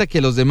da cuenta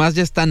que los demás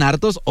ya están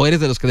hartos, o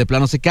eres de los que de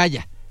plano se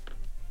calla?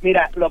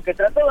 Mira, lo que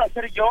trato de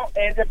hacer yo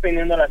es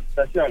dependiendo de la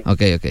situación. Ok.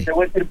 Te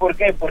voy a decir por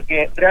qué.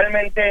 Porque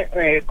realmente,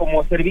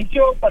 como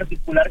servicio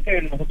particular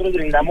que nosotros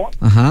brindamos,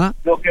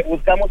 lo que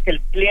buscamos es que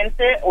el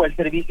cliente o el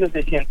servicio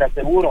se sienta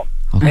seguro.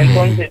 Okay.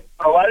 Entonces,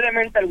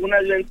 probablemente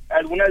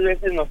algunas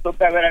veces nos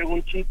toca ver a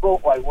algún chico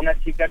o alguna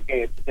chica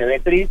que se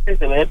ve triste,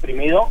 se ve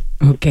deprimido.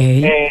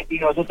 Okay. Y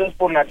nosotros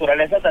por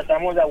naturaleza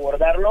tratamos de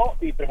abordarlo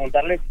y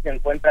preguntarle si se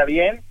encuentra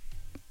bien.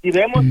 Si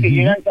vemos que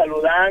llegan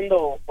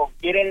saludando o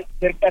quieren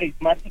ser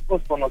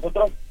carismáticos con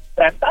nosotros,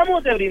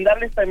 tratamos de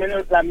brindarles también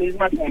la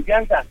misma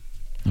confianza.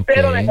 Okay.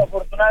 Pero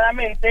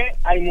desafortunadamente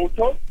hay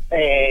muchos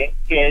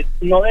que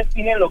no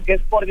definen lo que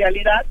es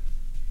cordialidad,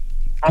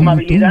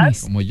 amabilidad,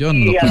 como yo,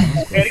 y a las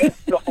mujeres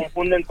lo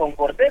confunden con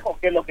cortejo,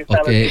 que es lo que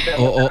está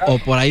o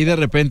por ahí de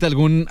repente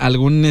algún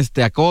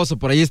acoso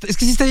por ahí. Es que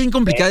sí está bien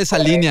complicada esa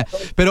línea,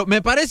 pero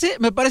me parece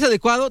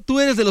adecuado. Tú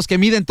eres de los que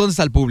mide entonces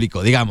al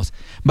público, digamos.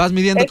 ¿Vas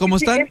midiendo cómo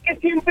están? Es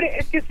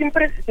que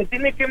siempre se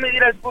tiene que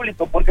medir al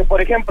público, porque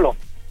por ejemplo,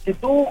 si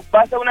tú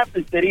vas a una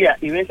pizzería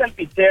y ves al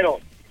pizzero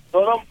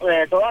todo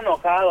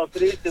enojado,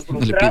 triste, frustrado,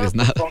 no le pides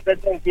nada. ¿Con qué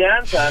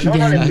confianza?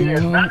 No le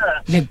pides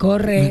nada. Le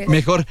corre.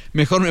 Mejor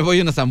me voy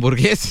a unas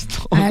hamburguesas,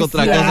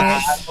 otra cosa.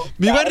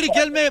 Mi buen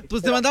Riquelme,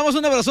 pues te mandamos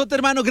un abrazote,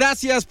 hermano.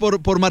 Gracias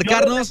por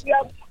marcarnos.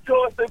 Yo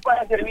estoy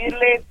para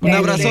servirles. Un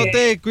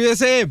abrazote,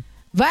 cuídese.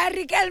 ¡Va,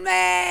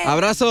 Riquelme!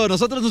 Abrazo.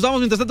 Nosotros nos vamos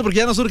mientras tanto porque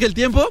ya nos surge el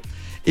tiempo.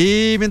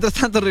 Y mientras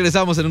tanto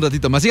regresamos en un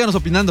ratito más. Síganos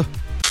opinando.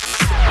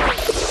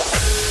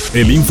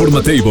 El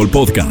Informatable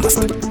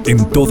Podcast.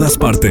 En todas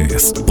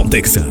partes.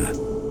 TrendExa.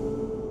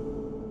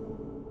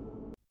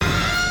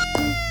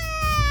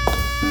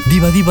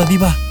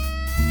 Diva.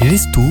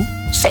 ¿Eres tú?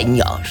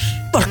 Señor,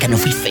 porque no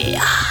fui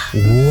fea.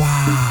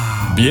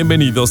 ¡Wow!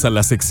 Bienvenidos a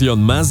la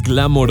sección más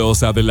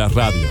glamorosa de la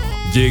radio.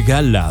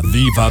 Llega la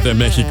Diva de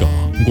México.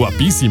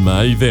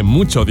 Guapísima y de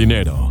mucho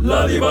dinero.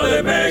 ¡La Diva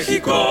de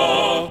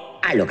México!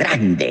 A lo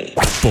grande.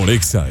 Por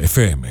Exa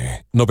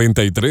FM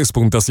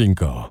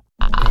 93.5.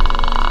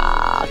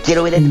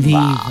 Quiero ver el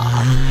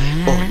Diva.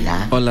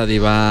 Hola. Hola,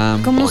 Diva.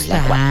 ¿Cómo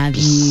está,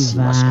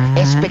 Diva?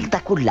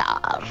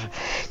 Espectacular.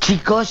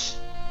 Chicos,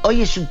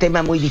 hoy es un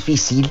tema muy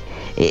difícil.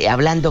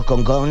 Hablando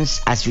con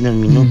Gons hace unos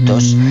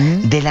minutos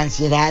de la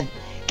ansiedad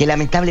que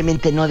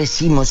lamentablemente no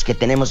decimos que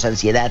tenemos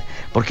ansiedad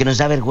porque nos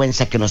da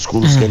vergüenza que nos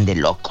juzguen de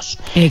locos.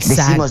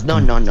 Exacto. Decimos,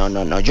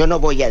 no, yo no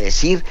voy a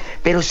decir,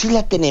 pero sí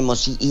la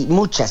tenemos y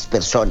muchas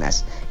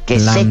personas que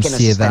la sé ansiedad. que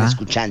nos están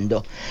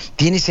escuchando,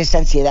 tienes esa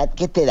ansiedad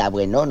que te da,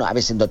 bueno, no, a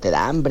veces no te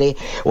da hambre,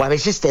 o a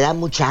veces te da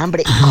mucha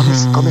hambre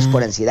y comes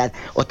por ansiedad,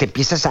 o te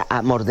empiezas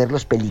a morder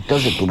los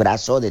pelitos de tu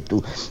brazo,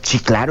 sí,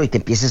 claro, y te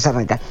empiezas a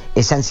arrancar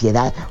esa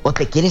ansiedad, o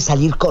te quieres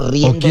salir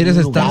corriendo. O quieres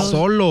de un estar lugar.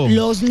 solo.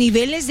 Los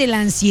niveles de la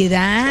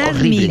ansiedad,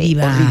 mi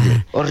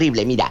diva.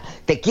 Horrible. Mira,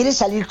 te quieres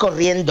salir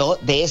corriendo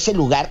de ese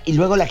lugar y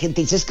luego la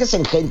gente dice, es que se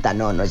engenta.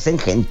 No es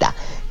engenta.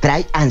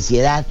 Trae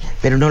ansiedad,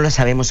 pero no lo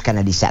sabemos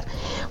canalizar.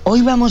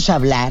 Hoy vamos a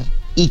hablar,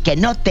 y que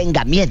no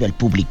tenga miedo el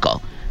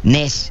público,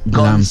 Nes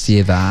Gons, La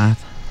ansiedad.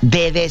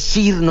 de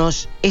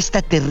decirnos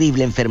esta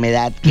terrible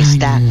enfermedad que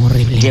está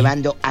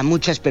llevando a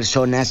muchas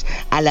personas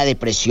a la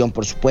depresión,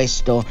 por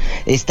supuesto,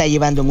 está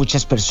llevando a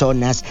muchas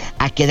personas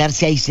a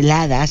quedarse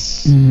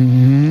aisladas,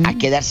 a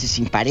quedarse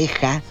sin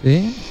pareja,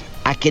 ¿Sí?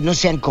 a que no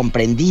sean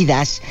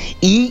comprendidas.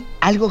 Y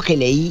algo que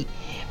leí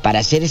para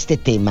hacer este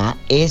tema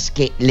es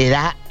que le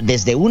da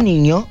desde un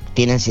niño,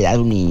 tiene ansiedad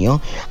un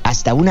niño,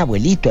 hasta un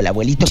abuelito, el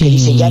abuelito que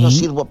dice, ya no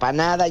sirvo para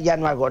nada, ya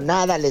no hago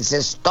nada, les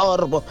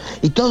estorbo,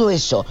 y todo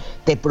eso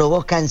te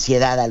provoca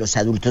ansiedad a los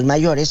adultos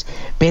mayores.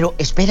 Pero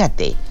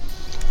espérate,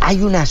 hay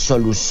una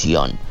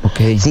solución.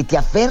 Okay. Si te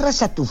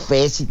aferras a tu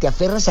fe, si te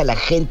aferras a la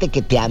gente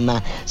que te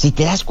ama, si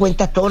te das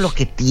cuenta todo lo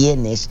que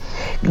tienes.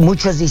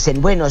 Muchos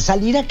dicen, bueno,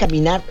 salir a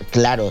caminar,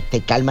 claro,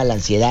 te calma la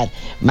ansiedad.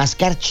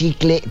 Mascar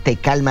chicle te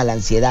calma la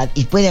ansiedad.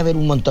 Y puede haber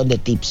un montón de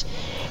tips.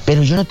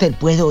 Pero yo no te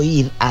puedo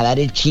ir a dar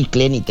el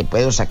chicle ni te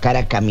puedo sacar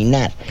a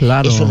caminar.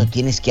 Claro. Eso lo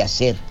tienes que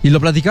hacer. Y lo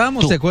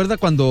platicábamos, Tú. ¿te acuerdas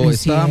cuando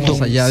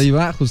estábamos allá,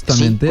 Diva?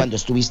 Justamente. Sí, cuando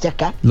estuviste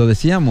acá. Lo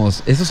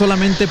decíamos, eso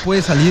solamente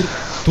puede salir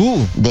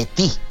tú. De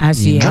ti.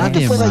 Así es. Yo no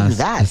te puedo más.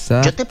 ayudar.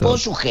 Exacto. Yo te puedo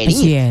sugerir.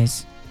 Así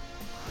es.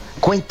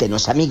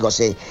 Cuéntenos,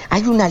 amigos,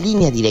 hay una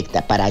línea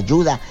directa para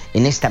ayuda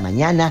en esta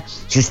mañana.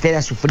 Si usted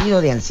ha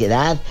sufrido de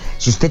ansiedad,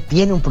 si usted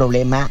tiene un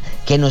problema,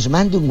 que nos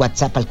mande un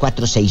WhatsApp al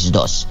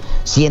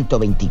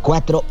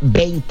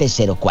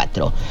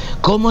 462-124-2004.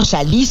 ¿Cómo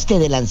saliste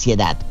de la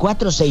ansiedad?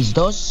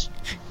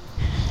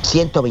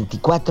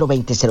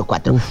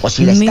 462-124-2004. O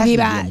si la Mi estás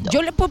diva, viviendo,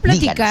 yo le puedo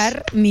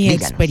platicar mi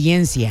díganos.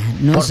 experiencia.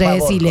 No Por sé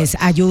favor, si les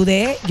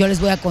ayude. Yo les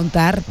voy a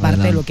contar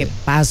parte de lo que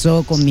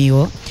pasó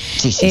conmigo.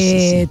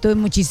 Sí. Tuve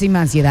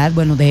muchísima ansiedad.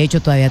 Bueno, de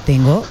hecho todavía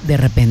tengo, de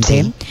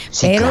repente.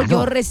 Sí, pero claro.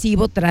 yo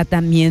recibo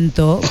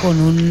tratamiento con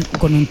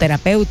un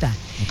terapeuta.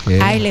 Okay.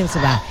 Ahí les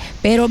va.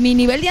 Pero mi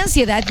nivel de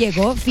ansiedad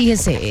llegó,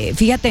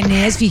 fíjate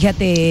Nes,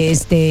 fíjate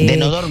de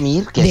no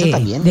dormir, que eso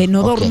también. De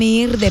no Ok.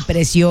 dormir,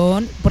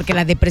 depresión, porque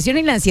la depresión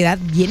y la ansiedad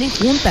vienen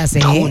juntas,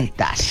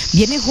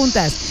 Vienen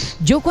juntas.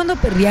 Yo cuando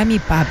perdí a mi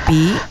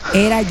papi,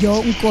 era yo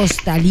un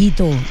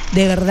costalito,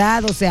 de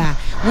verdad, o sea,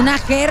 una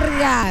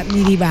jerga,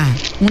 mi diva,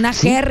 una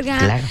jerga,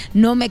 claro.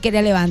 No me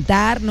quería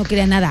levantar, no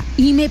quería nada.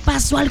 Y me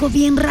pasó algo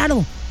bien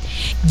raro.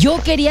 Yo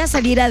quería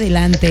salir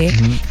adelante,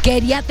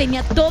 tenía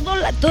todos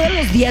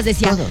los días,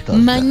 decía, Todo.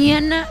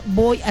 mañana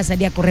voy a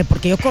salir a correr,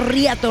 porque yo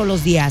corría todos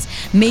los días.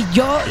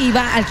 Yo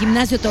iba al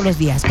gimnasio todos los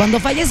días.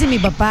 Cuando fallece mi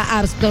papá,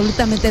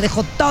 absolutamente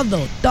dejó todo.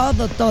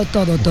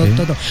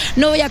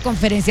 No voy a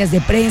conferencias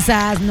de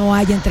prensa, no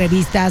hay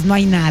entrevistas, no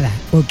hay nada,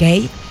 ¿ok?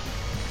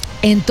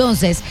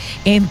 Entonces,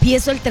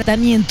 empiezo el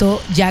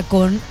tratamiento ya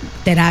con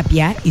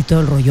terapia y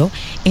todo el rollo.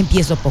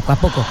 Empiezo poco a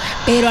poco.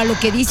 Pero a lo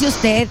que dice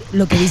usted,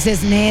 lo que dice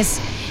Nes,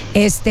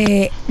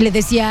 le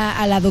decía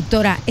a la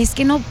doctora, es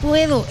que no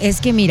puedo,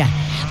 es que mira,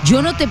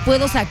 yo no te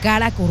puedo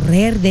sacar a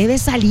correr,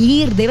 debes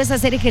salir, debes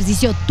hacer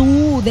ejercicio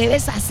tú,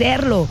 debes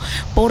hacerlo,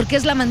 porque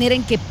es la manera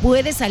en que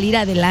puedes salir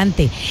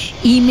adelante.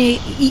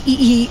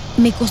 Y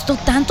me costó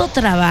tanto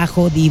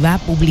trabajo, Diva,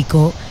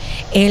 público,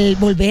 el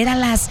volver a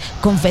las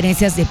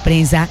conferencias de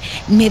prensa.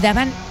 Me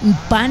daban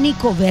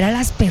pánico ver a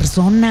las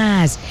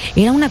personas.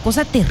 Era una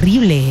cosa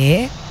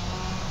terrible,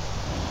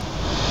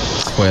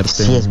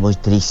 Fuerte. Sí, es muy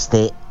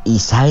triste. Y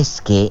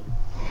 ¿sabes qué?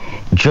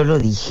 Yo lo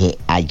dije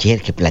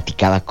ayer que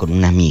platicaba con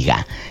una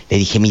amiga. Le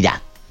dije,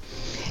 mira,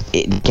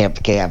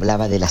 que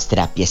hablaba de las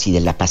terapias y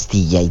de la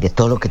pastilla y de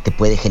todo lo que te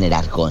puede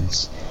generar,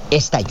 Gons.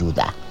 Esta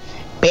ayuda.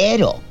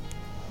 Pero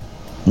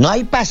no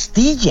hay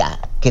pastilla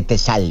que te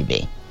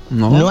salve.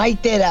 No hay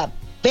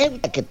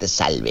terapeuta que te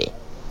salve.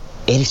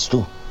 Eres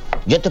tú.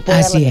 Yo te puedo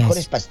dar las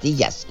mejores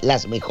pastillas,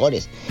 las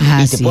mejores.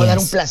 Y te puedo dar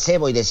un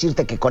placebo y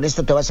decirte que con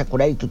esto te vas a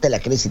curar y tú te la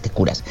crees y te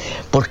curas.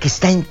 Porque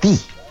está en ti.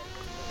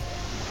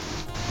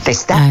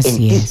 Está en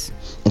ti.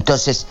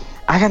 Entonces,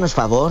 háganos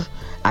favor,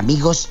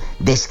 amigos,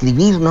 de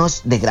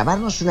escribirnos, de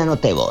grabarnos una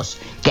nota de voz,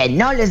 que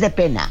no les dé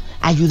pena.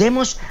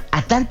 Ayudemos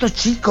a tantos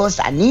chicos,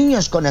 a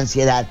niños con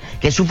ansiedad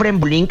que sufren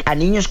bullying, a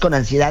niños con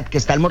ansiedad que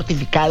están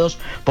mortificados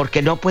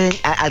porque no pueden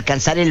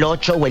alcanzar el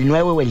 8 o el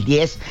 9 o el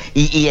 10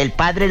 y el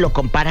padre lo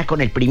compara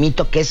con el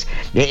primito que es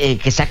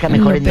que saca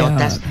mejores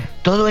notas.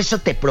 Todo eso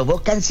te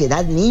provoca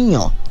ansiedad,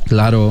 niño.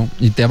 Claro,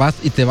 y te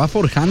va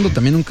forjando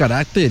también un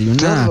carácter y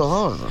una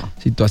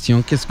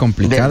situación que es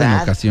complicada en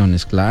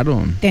ocasiones,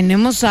 claro.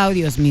 Tenemos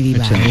audios, mi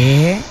diva.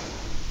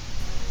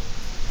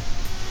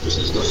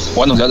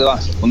 Buenos días, Diva.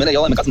 Pues mira,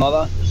 yo en mi casa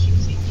nada.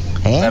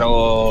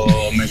 Pero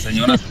me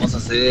enseñó una esposa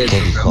así.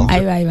 ¿Qué dijo?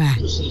 Ahí va.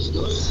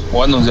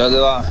 Buenos días,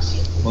 Diva.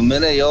 Pues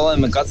mire, yo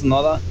en mi casa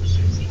nada.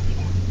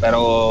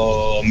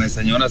 Pero me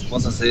enseñó una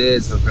esposa así,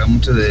 sufría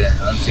mucho de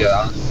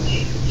ansiedad.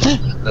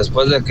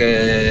 Después de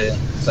que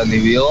se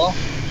alivió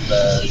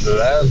del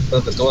bebé,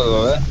 después que tuvo el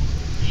bebé,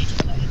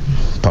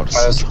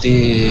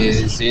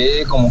 sí,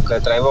 como que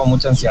traía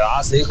mucha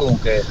ansiedad, sí, como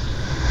que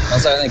no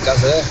sabía ni qué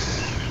hacer.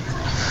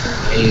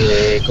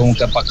 Y como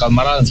que para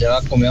calmar la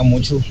ansiedad comía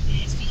mucho.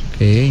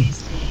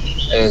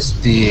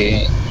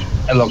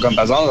 Lo que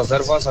empezamos a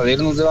hacer fue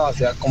salirnos,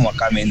 hacia como a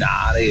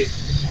caminar y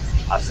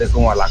hacer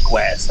como a la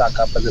cuesta,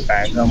 acá pues que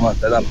tengamos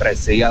hacer la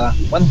presilla.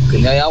 Bueno, que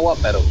ni hay agua,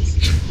 pero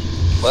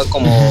fue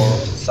como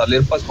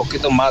salir pues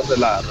poquito más de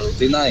la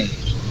rutina y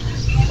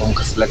como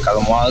que se le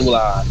calmó algo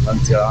la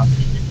ansiedad.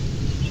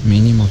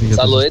 Mínimo, fíjate.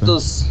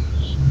 Saluditos.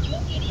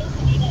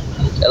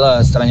 Ya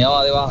la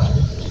extrañaba, Diva.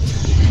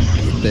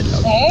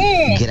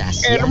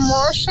 Gracias.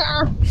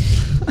 Hermosa.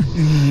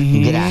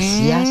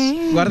 Gracias.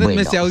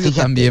 Guárdenme ese audio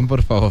también,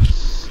 por favor.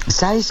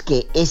 ¿Sabes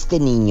que este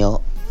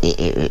niño,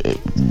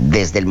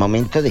 desde el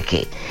momento de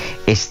que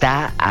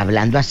está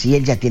hablando así,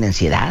 él ya tiene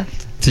ansiedad?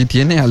 Sí,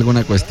 tiene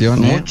alguna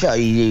cuestión, Mucho,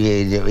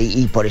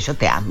 y por eso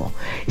te amo.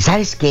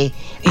 ¿Sabes qué?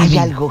 Hay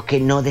algo que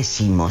no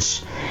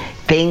decimos.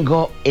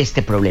 Tengo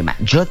este problema.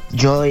 Yo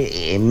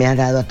me ha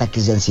dado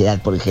ataques de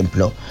ansiedad, por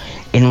ejemplo,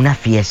 en una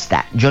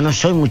fiesta. Yo no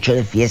soy mucho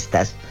de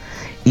fiestas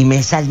y me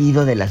he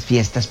salido de las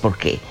fiestas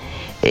porque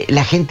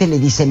la gente le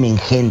dice me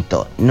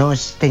engento. No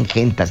te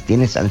engentas,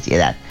 tienes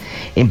ansiedad.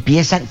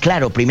 Empiezan,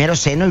 claro, primero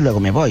ceno y luego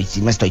me voy,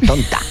 si no estoy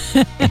tonta.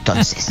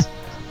 Entonces,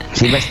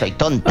 si no estoy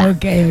tonta.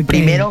 Okay.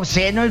 Primero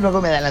ceno y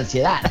luego me da la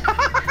ansiedad.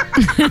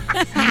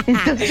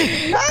 Entonces,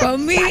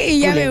 comí y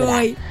ya me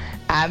voy.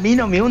 A mí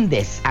no me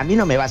hundes, a mí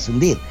no me vas a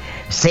hundir.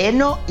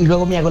 Ceno y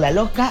luego me hago la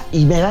loca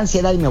y me da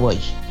ansiedad y me voy.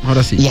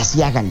 Ahora sí. Y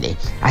así háganle.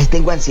 Ahí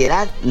tengo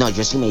ansiedad. No,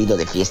 yo sí me he ido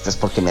de fiestas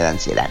porque me da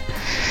ansiedad.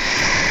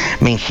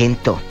 Me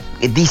engento.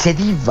 Dice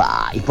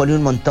Diva y pone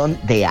un montón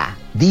de A.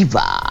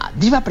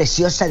 Diva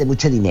preciosa de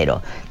mucho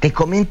dinero. Te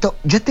comento,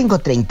 yo tengo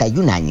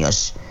 31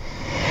 años.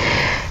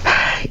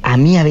 A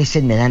mí a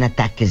veces me dan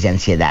ataques de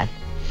ansiedad.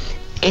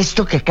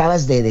 Esto que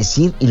acabas de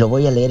decir, y lo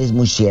voy a leer, es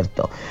muy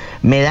cierto.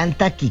 Me dan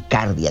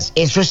taquicardias,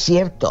 eso es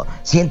cierto.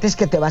 Sientes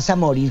que te vas a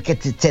morir, que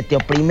se te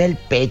oprime el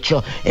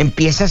pecho,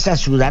 empiezas a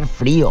sudar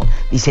frío.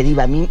 Dice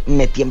Diva, a mí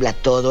me tiembla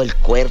todo, el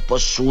cuerpo,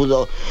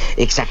 sudo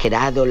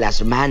exagerado,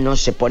 las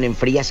manos se ponen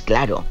frías,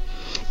 claro.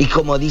 Y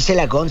como dice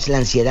la Gons, la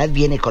ansiedad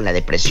viene con la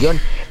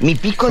depresión. Mi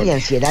pico de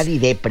ansiedad y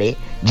depre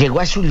llegó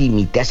a su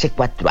límite hace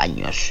 4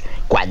 años,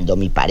 cuando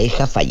mi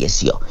pareja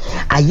falleció.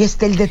 Ahí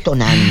está el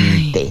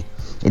detonante.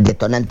 El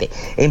detonante.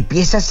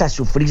 Empiezas a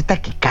sufrir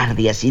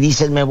taquicardias y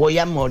dices, me voy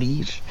a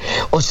morir.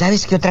 O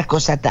 ¿sabes qué otra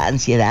cosa te da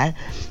ansiedad?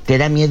 Te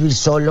da miedo ir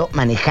solo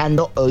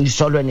manejando, o ir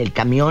solo en el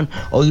camión,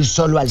 o ir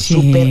solo al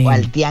súper o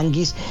al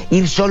tianguis,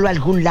 ir solo a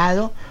algún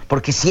lado,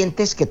 porque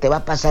sientes que te va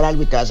a pasar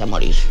algo y te vas a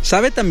morir.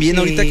 ¿Sabe también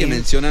ahorita que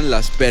mencionan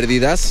las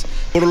pérdidas?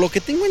 Por lo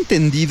que tengo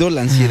entendido,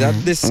 la ansiedad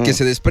que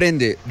se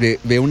desprende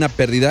de una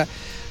pérdida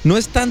no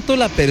es tanto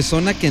la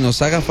persona que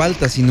nos haga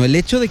falta, sino el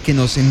hecho de que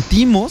nos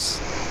sentimos...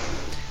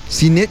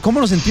 ¿Cómo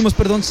nos sentimos,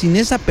 sin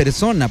esa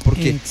persona?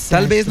 Porque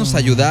tal vez nos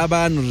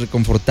ayudaba, nos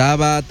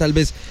reconfortaba, tal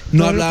vez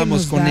no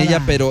hablábamos con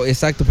ella, pero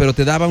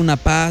te daba una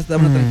paz,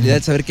 daba una tranquilidad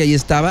de saber que ahí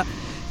estaba.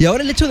 Y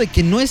ahora el hecho de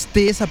que no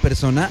esté esa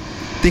persona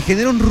te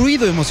genera un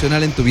ruido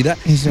emocional en tu vida,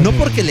 no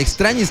porque le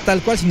extrañes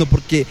tal cual, sino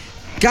porque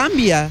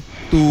cambia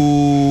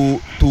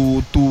tu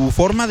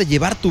forma de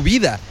llevar tu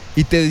vida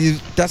y te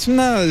hace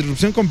una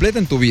disrupción completa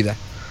en tu vida.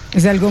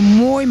 Es algo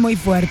muy, muy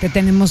fuerte.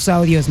 Tenemos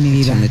audios, mi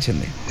vida.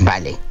 Échenle.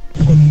 Vale.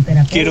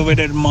 Quiero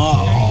ver el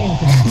mar.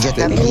 Yo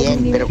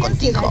también, pero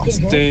contigo.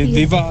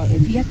 Diva,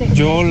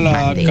 yo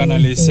la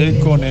canalicé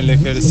con el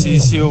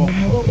ejercicio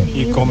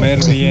y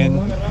comer bien.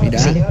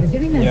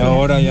 Y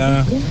ahora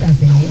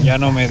ya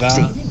no me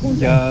da.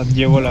 Ya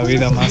llevo la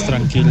vida más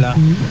tranquila.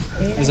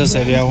 Esa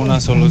sería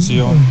una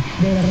solución.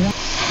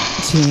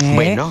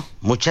 Bueno,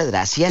 muchas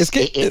gracias. Es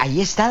que ahí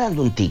está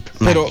dando un tip.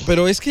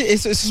 Pero es que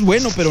eso es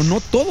bueno, pero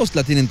no todos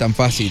la tienen tan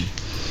fácil.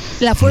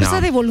 La fuerza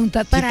de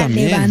voluntad para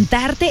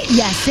levantarte y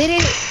hacer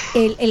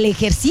el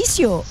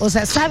ejercicio. O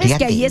sea, sabes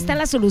que ahí está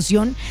la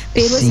solución,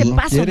 pero ese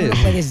paso no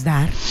lo puedes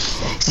dar.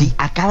 Sí,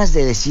 acabas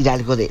de decir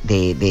algo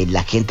de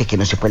la gente que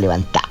no se puede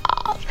levantar.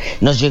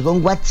 Nos llegó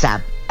un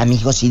WhatsApp,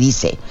 amigos, y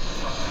dice: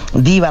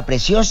 Diva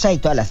preciosa y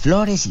todas las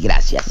flores y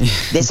gracias.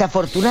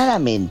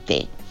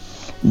 Desafortunadamente,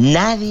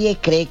 nadie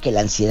cree que la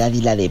ansiedad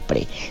y la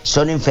depre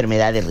son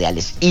enfermedades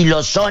reales. Y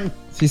lo son.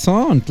 Sí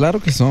son, claro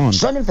que son.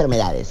 Son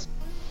enfermedades.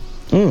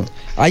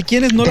 Hay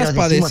quienes no las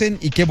padecen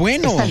y qué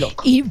bueno.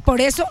 Y por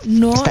eso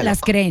no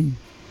las creen.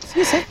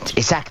 Sí,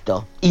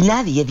 exacto. Y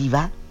nadie,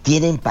 Diva,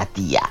 tiene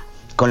empatía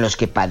con los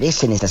que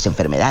padecen estas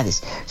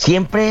enfermedades.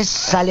 Siempre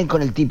salen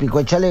con el típico: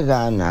 échale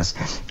ganas,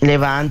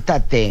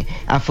 levántate,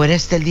 afuera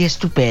está el día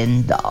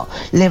estupendo,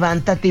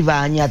 levántate y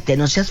báñate,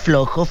 no seas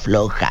flojo,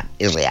 floja.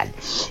 Es real.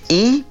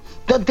 Y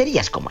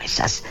Tonterías como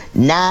esas.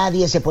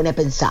 Nadie se pone a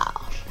pensar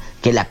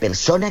que la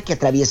persona que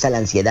atraviesa la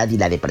ansiedad y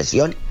la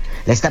depresión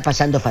la está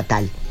pasando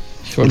fatal.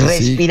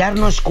 Respirar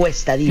nos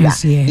cuesta, Diva.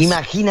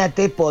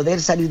 Imagínate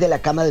poder salir de la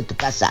cama de tu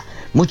casa.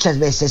 Muchas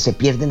veces se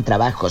pierden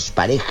trabajos,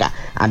 pareja,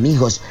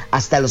 amigos,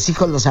 hasta los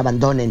hijos los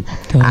abandonan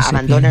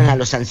a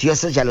los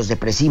ansiosos y a los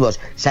depresivos.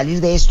 Salir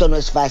de esto no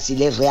es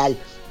fácil, es real.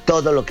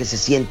 Todo lo que se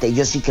siente,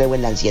 yo sí creo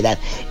en la ansiedad.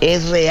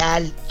 Es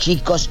real,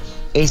 chicos.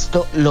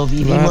 Esto lo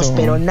vivimos,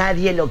 pero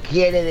nadie lo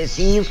quiere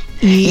decir.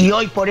 Y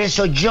hoy por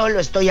eso yo lo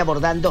estoy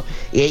abordando.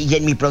 Y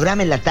en mi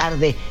programa en la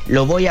tarde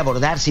lo voy a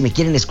abordar. Si me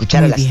quieren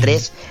escuchar a las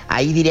 3,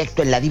 ahí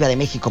directo en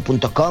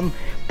ladivademexico.com,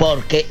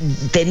 porque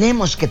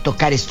tenemos que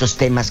tocar estos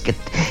temas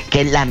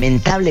que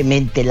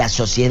lamentablemente la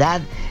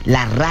sociedad,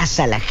 la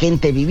raza, la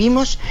gente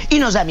vivimos y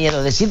nos da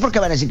miedo decir porque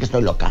van a decir que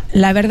estoy loca.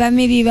 La verdad,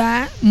 mi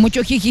diva,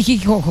 mucho jijiji,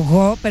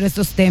 jojojo, pero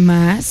estos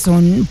temas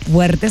son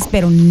fuertes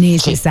pero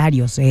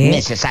necesarios,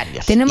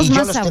 Necesarios. Tenemos y más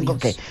yo los tengo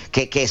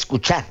que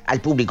escuchar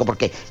al público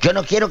porque yo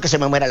no quiero que se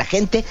me muera la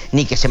gente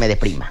ni que se me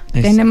deprima.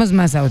 Tenemos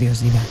más audios,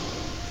 diva.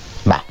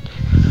 Va.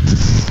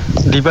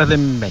 Diva de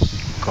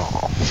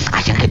México.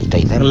 Ay, Angelito,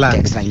 te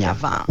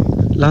extrañaba.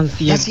 La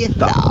ansiedad.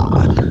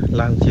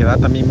 La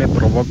ansiedad a mí me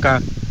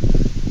provoca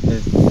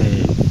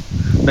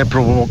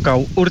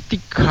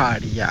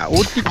urticaria.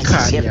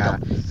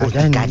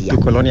 Allá en tu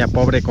colonia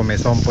pobre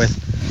comezón, pues.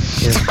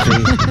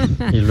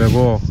 Y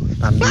luego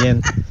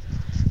también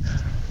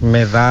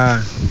me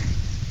da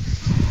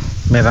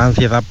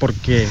ansiedad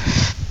porque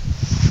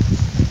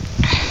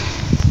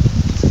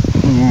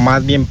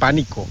más bien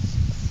pánico.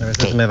 A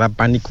veces me da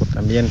pánico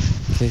también.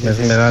 A veces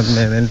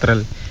me entra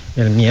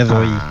el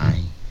miedo.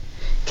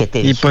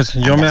 Y pues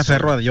yo me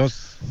aferro a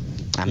Dios.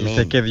 Amén. Y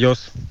sé que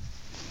Dios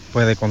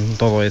puede con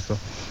todo eso.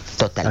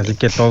 Totalmente. Así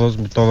que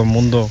todo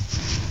mundo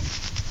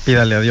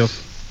pídale a Dios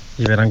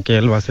y verán que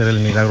Él va a hacer el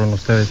milagro en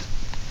ustedes.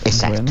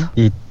 Exacto. Bueno.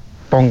 Y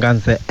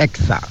pónganse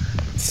exa.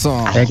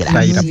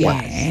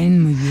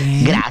 Muy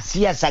bien.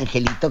 Gracias,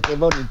 Angelito, qué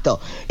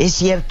bonito. Es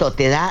cierto,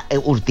 te da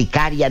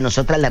urticaria.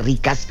 Nosotras las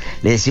ricas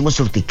le decimos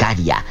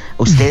urticaria.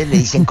 Ustedes le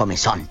dicen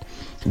comezón.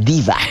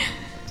 Diva,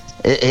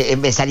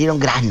 me salieron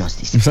granos,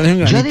 dice.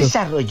 Yo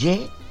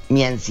desarrollé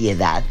mi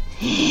ansiedad.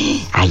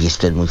 Ay,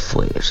 esto es muy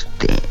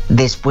fuerte.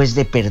 Después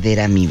de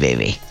perder a mi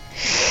bebé.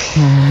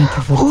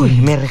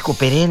 Me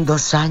recuperé en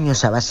 2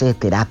 años a base de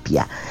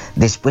terapia.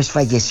 Después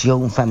falleció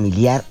un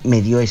familiar,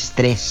 me dio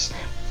estrés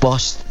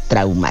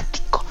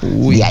postraumático.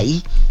 De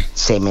ahí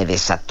se me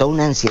desató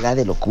una ansiedad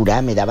de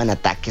locura, me daban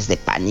ataques de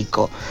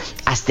pánico,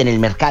 hasta en el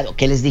mercado.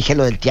 ¿Qué les dije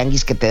lo del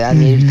tianguis que te da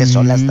miedo irte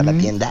sola hasta la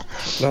tienda?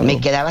 Claro. Me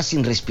quedaba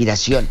sin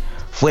respiración.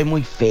 Fue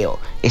muy feo.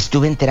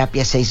 Estuve en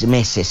terapia 6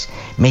 meses.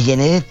 Me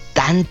llené de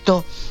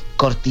tanto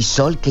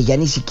cortisol que ya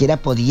ni siquiera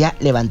podía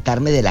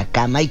levantarme de la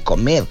cama y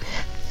comer.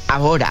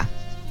 Ahora,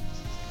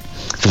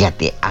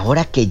 fíjate,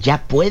 ahora que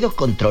ya puedo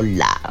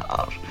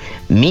controlar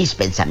mis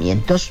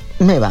pensamientos,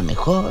 me va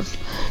mejor.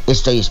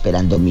 Estoy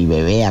esperando mi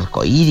bebé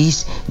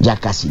arcoíris, ya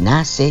casi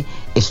nace,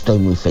 estoy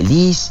muy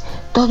feliz,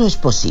 todo es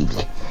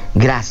posible.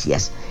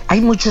 Gracias.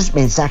 Hay muchos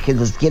mensajes,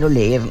 los quiero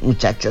leer,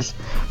 muchachos.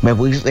 Me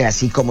voy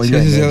así como hilo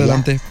de media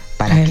adelante.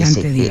 Para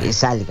Adelante, que Diva.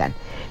 salgan.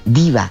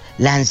 Diva,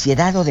 la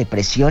ansiedad o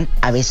depresión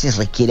a veces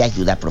requiere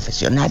ayuda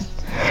profesional,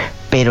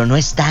 pero no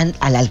están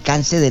al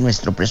alcance de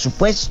nuestro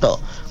presupuesto.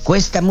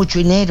 Cuesta mucho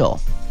dinero.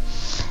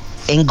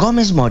 En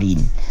Gómez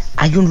Morín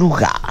hay un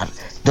lugar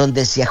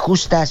donde se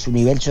ajusta a su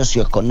nivel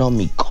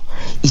socioeconómico.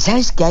 Y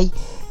sabes que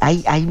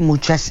hay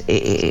muchas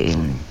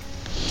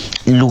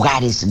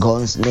lugares,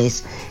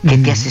 Gonzles, que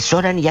te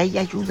asesoran y hay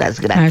ayudas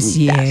gratuitas.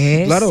 Así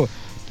es. Claro.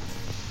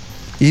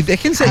 Y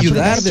déjense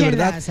ayudar, de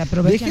verdad.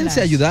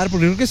 Déjense ayudar,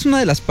 porque creo que es una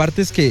de las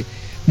partes que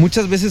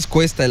muchas veces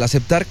cuesta, el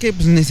aceptar que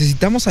pues,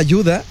 necesitamos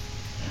ayuda.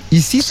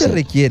 Y sí se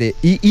requiere.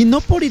 Y no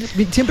por ir.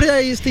 Siempre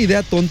hay esta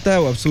idea tonta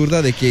o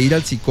absurda de que ir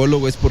al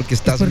psicólogo es porque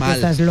estás mal. Porque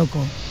estás loco.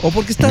 O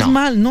porque estás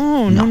mal.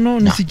 No.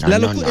 Ni siquiera.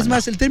 Es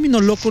más, el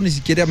término loco ni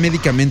siquiera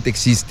médicamente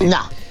existe. No.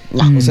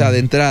 O sea, de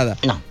entrada.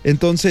 No.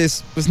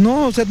 Entonces, pues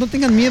no, o sea, no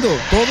tengan miedo.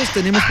 Todos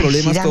tenemos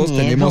problemas, sí todos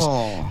miedo. tenemos.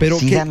 Pero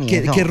Sí da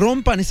miedo. que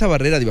rompan esa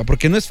barrera, Diva,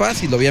 porque no es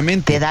fácil,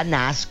 obviamente. Te dan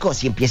asco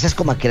si empiezas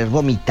como a querer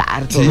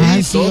vomitar. Sí,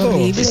 Ay, sí, todo.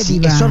 horrible, Sí,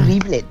 Diva. es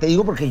horrible. Te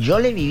digo porque yo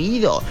lo he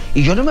vivido.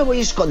 Y yo no me voy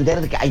a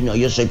esconder de que, ay, no,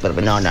 yo soy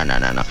perfecto.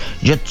 No.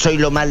 Yo soy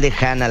lo más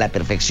lejana a la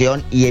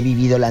perfección y he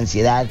vivido la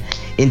ansiedad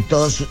en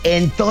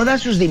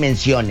todas sus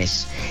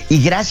dimensiones.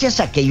 Y gracias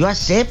a que yo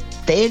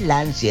acepté la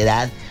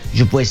ansiedad,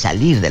 yo puedo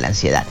salir de la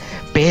ansiedad.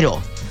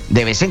 Pero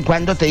de vez en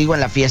cuando, te digo,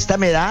 en la fiesta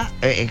me da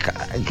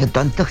que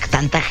tanta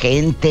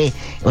gente,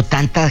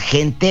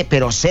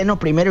 pero ceno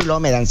primero y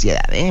luego me da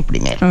ansiedad,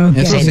 primero.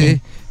 Okay. Eso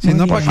sí. Si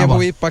Muy no,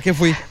 bien. ¿para qué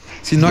fui?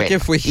 Si no, ¿a qué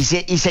fui? Y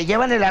se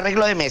llevan el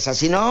arreglo de mesa,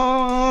 si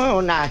no,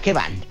 ¿a qué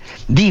van?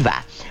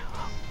 Diva,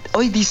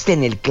 hoy diste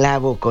en el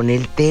clavo con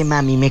el tema.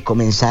 A mí me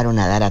comenzaron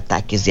a dar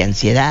ataques de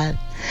ansiedad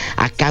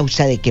a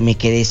causa de que me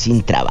quedé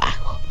sin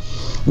trabajo.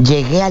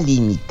 Llegué al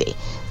límite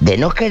de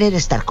no querer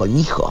estar con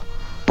mi hijo.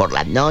 Por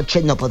las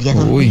noches no podía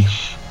dormir,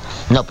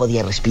 no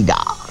podía respirar,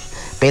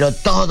 pero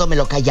todo me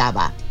lo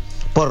callaba.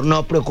 por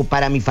no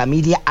preocupar a mi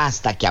familia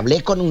hasta que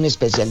hablé con un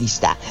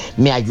especialista.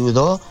 Me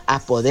ayudó a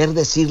poder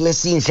decirles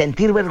sin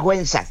sentir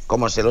vergüenza,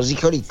 como se los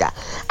dije ahorita.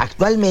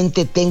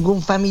 Actualmente tengo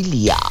un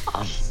familiar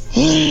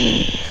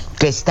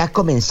que está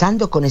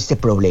comenzando con este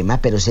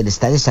problema, pero se le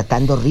está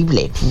desatando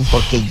horrible,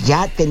 porque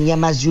ya tenía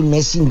más de un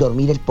mes sin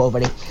dormir el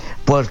pobre,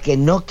 porque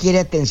no quiere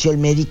atención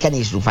médica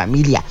ni su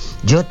familia.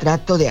 Yo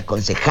trato de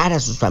aconsejar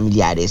a sus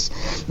familiares,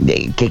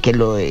 que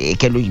lo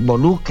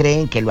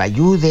involucren, que lo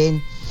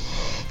ayuden.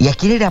 Y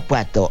aquí en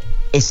Irapuato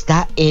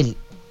está el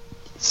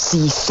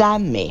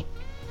CISAME.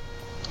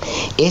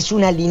 Es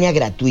una línea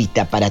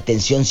gratuita para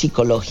atención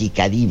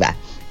psicológica, Diva.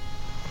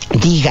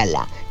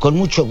 Dígala, con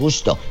mucho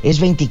gusto. Es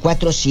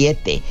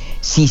 24/7.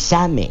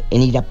 CISAME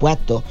en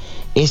Irapuato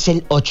es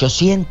el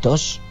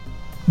 800.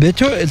 De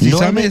hecho, el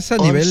CISAME es a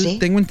nivel,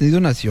 tengo entendido,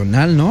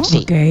 nacional, ¿no?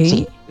 Sí,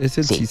 sí. Es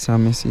el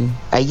CISAME, sí.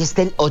 Ahí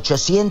está el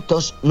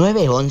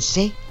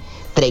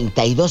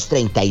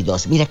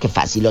 800-911-3232. Mira qué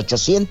fácil,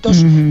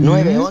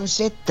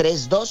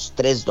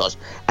 800-911-3232.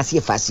 Así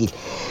es fácil.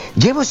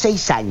 Llevo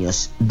 6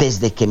 años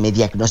desde que me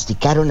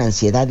diagnosticaron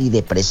ansiedad y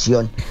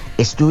depresión.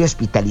 Estuve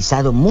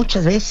hospitalizado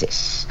muchas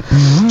veces.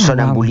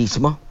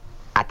 Sonambulismo,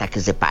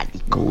 ataques de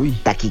pánico,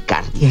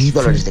 taquicardias,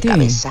 dolores de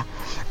cabeza.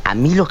 A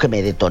mí lo que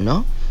me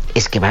detonó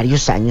es que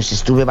varios años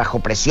estuve bajo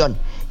presión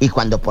y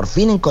cuando por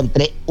fin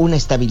encontré una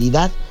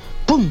estabilidad,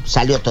 ¡pum!,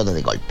 salió todo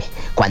de golpe.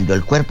 Cuando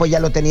el cuerpo ya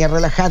lo tenía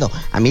relajado,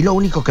 a mí lo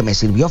único que me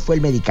sirvió fue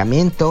el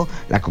medicamento,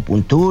 la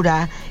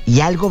acupuntura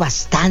y algo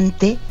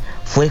bastante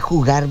fue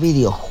jugar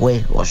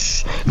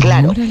videojuegos.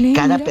 Claro,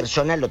 cada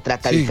persona lo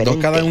trata diferente. No,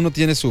 cada uno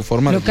tiene su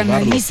forma de llevarlo. Lo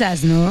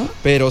canalizas, ¿no?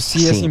 Pero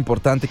sí es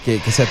importante que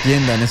se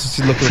atiendan, eso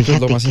sí es lo que es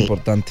lo más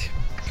importante.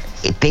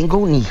 Tengo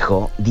un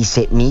hijo,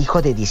 dice, mi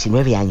hijo de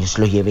 19 años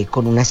lo llevé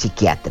con una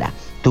psiquiatra,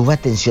 tuvo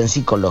atención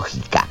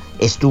psicológica,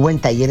 estuvo en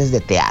talleres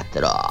de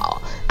teatro,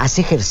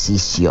 hace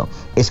ejercicio,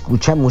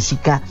 escucha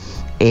música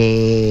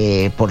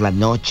por las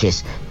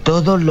noches,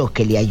 todo lo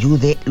que le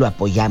ayude lo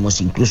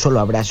apoyamos, incluso lo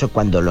abrazo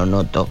cuando lo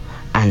noto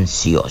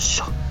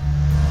ansioso.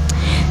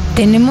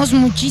 Tenemos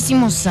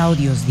muchísimos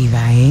audios,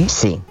 Diva, ¿eh?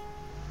 Sí.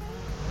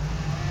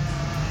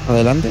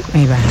 Adelante.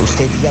 Ahí va.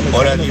 Usted dígame.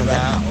 Hola,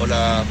 Diva,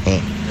 hola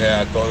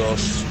a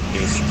todos.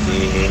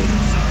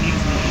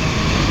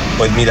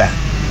 Pues mira,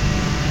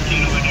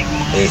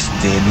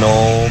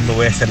 no me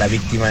voy a hacer la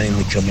víctima ni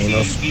mucho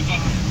menos.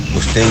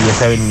 Ustedes ya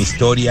saben mi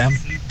historia.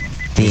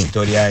 Mi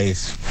historia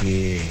es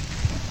que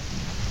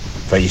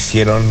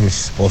fallecieron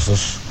mis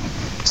esposos.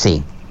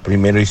 Sí.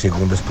 Primero y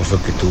segundo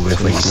esposo que tuve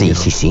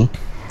fallecieron. Sí.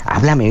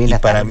 Háblame bien. Y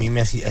para mí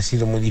me ha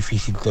sido muy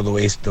difícil todo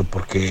esto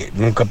porque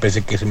nunca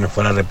pensé que se me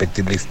fuera a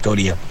repetir la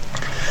historia.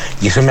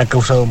 Y eso me ha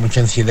causado mucha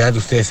ansiedad.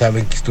 Ustedes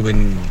saben que estuve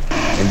en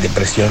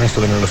depresión,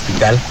 estuve en el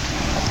hospital.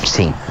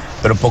 Sí.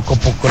 Pero poco a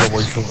poco lo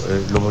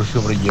voy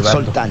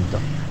sobrellevando. Soltando.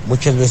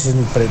 Muchas veces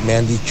me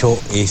han dicho,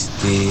 es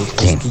que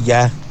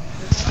ya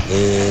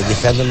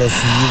dejándolo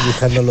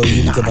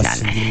ir, te vas a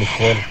sentir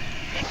mejor.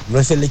 No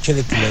es el hecho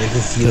de que lo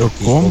dejes ir o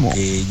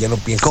que ya no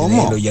pienses en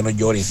él o ya no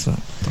llores.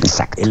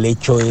 Exacto. El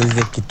hecho es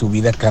de que tu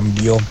vida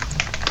cambió.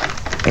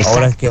 Exacto.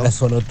 Ahora quedas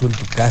solo tú en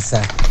tu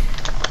casa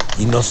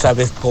y no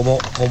sabes cómo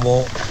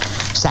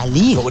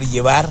salir,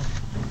 sobrellevar.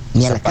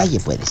 Ni a la calle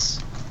puedes.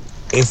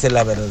 Esa es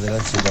la verdadera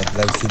ansiedad.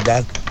 La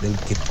ansiedad del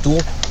que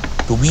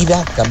tu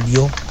vida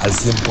cambió al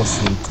 100%.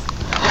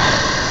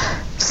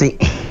 Sí.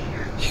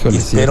 Híjole, y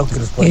espero que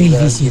nos pueda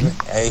ayudar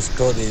a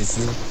esto de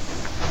decir,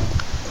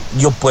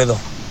 yo puedo.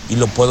 Y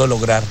lo puedo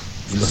lograr,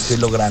 y lo estoy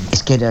logrando.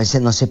 Es que a veces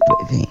no se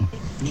puede.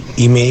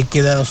 Y me he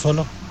quedado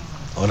solo.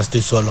 Ahora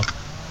estoy solo,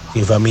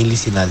 sin familia y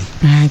sin nadie.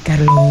 Ay,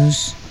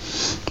 Carlos.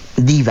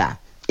 Diva,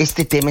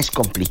 este tema es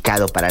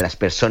complicado para las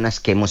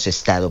personas que hemos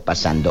estado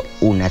pasando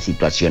una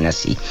situación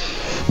así.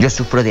 Yo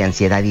sufro de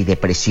ansiedad y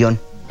depresión.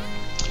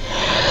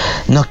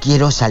 No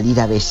quiero salir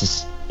a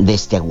veces de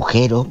este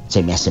agujero,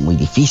 se me hace muy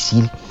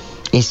difícil.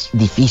 Es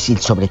difícil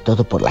sobre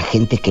todo por la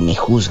gente que me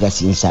juzga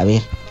sin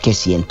saber qué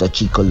siento.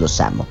 Chicos, los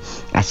amo.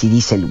 Así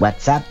dice el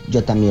WhatsApp,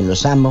 yo también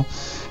los amo.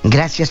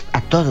 Gracias a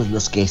todos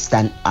los que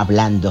están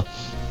hablando.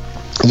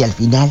 Y al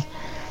final,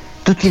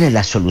 tú tienes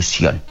la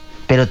solución.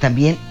 Pero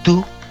también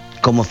tú,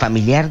 como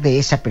familiar de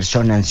esa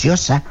persona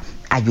ansiosa,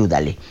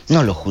 ayúdale.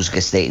 No lo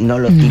juzgues, no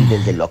lo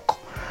tildes de loco.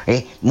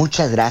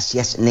 Muchas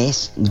gracias,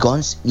 Nes,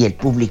 Gons y el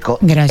público.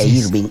 Gracias. E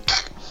Irving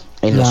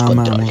en los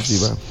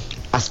controles.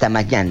 Hasta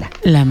mañana.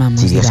 La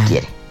amamos, si Dios Diva.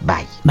 quiere.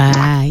 Bye.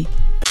 Bye.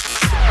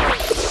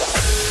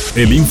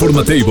 El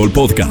Informatable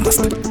Podcast.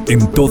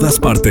 En todas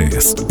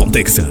partes.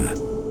 TrendExa.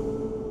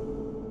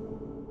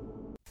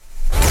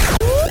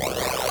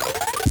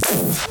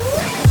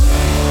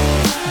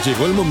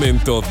 Llegó el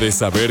momento de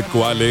saber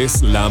cuál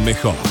es la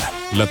mejor.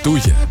 La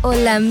tuya. O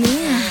la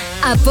mía.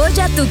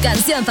 Apoya tu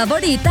canción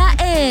favorita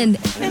en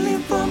El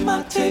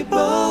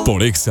Informatable.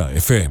 Por Exa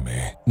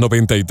FM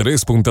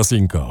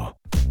 93.5.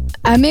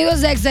 Amigos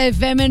de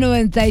XFM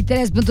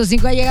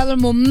 93.5, ha llegado el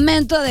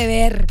momento de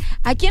ver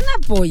a quién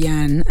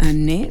apoyan, a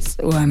Nes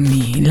o a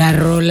mí. ¿La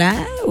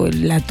rola o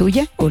la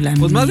tuya o la mía?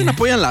 Pues más bien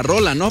apoyan la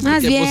rola, ¿no?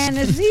 Más Porque, bien,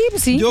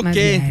 pues, sí. ¿Yo más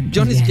qué? bien,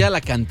 Yo más ni bien. siquiera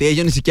la canté,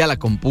 yo ni siquiera la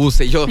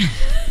compuse, yo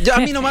a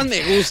mí nomás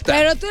me gusta.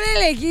 Pero tú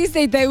la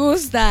elegiste y te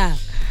gusta.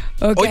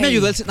 Okay. Hoy me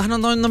ayudó el...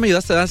 No me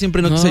ayudaste, ¿verdad?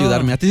 Siempre no quise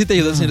ayudarme. ¿A ti sí te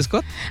ayudó el señor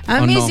Scott?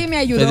 A mí sí me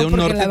ayudó. ¿Te dio un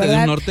porque norte? la verdad, ¿Te dio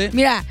un norte?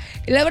 Mira,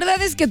 la verdad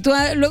es que tú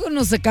luego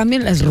nos se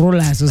cambian las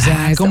rolas, o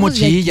sea. ¿Cómo estamos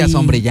chillas, aquí.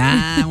 hombre?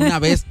 Ya, una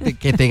vez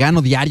que te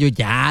gano diario,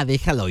 ya,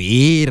 déjalo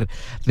ir.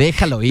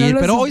 No lo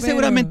Pero hoy supero.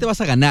 seguramente vas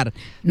a ganar.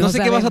 No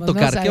sé qué vas a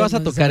tocar. ¿Qué vas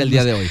a tocar el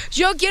día de hoy?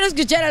 Yo quiero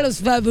escuchar a los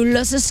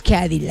fabulosos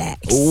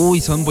Cadillacs. Uy,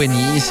 son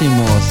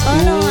buenísimos.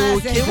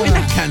 Uy, qué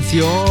buena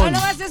canción. No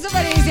vas a eso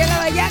para iniciar la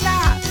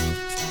mañana.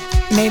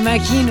 Me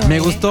imagino. Me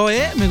gustó,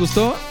 me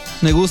gustó.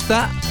 Me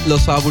gusta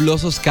los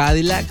fabulosos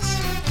Cadillacs.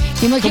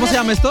 Imagínate. ¿Cómo se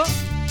llama esto?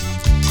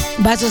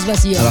 Vasos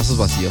vacíos. Vasos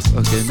vacíos,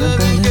 ok.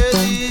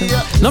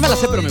 No me la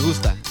sé, pero me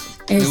gusta.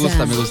 Me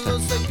gusta.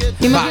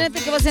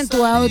 Imagínate que vas en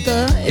tu auto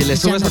Y le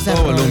subes a escuchando todo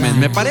esa rola. volumen.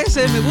 Me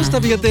parece, me gusta,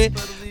 fíjate.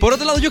 Por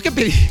otro lado, ¿yo qué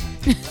pedí?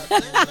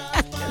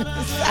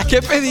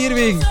 ¿Qué pedí,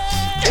 Irving?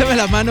 Échame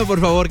la mano, por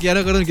favor, que ya no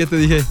recuerdo qué te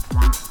dije.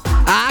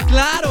 Ah,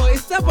 claro,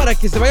 esta para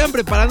que se vayan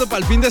preparando para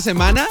el fin de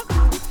semana.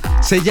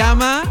 Se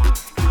llama...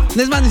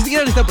 Es más, ni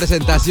siquiera necesita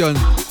presentación.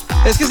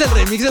 Es que es el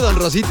remix de Don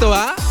Rosito,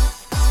 ¿ah?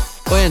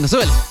 Bueno,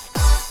 súbele.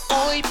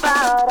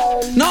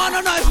 No,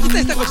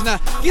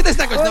 quita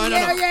esta cochinada. No.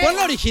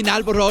 Ponlo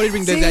original, por favor,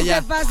 Irving, desde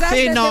allá.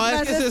 Pasaste, sí, no,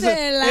 es que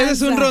ese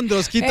es un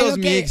Rondrosquitos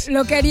Mix.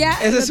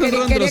 Ese es un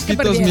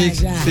Rondrosquitos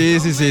Mix.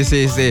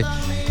 Sí.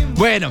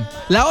 Bueno,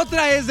 la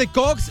otra es de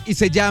Cox y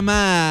se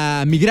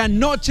llama Mi Gran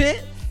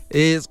Noche.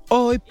 Es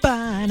hoy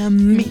para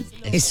mí.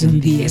 Es un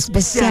día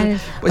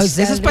especial. Pues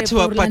eso es para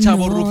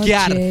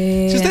chavorruquear.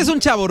 Si usted es un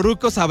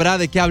chavorruco, sabrá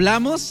de qué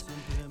hablamos.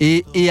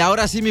 Y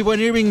ahora sí, mi buen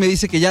Irving me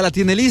dice que ya la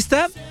tiene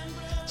lista.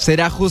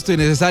 Será justo y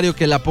necesario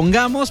que la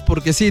pongamos,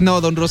 porque sí,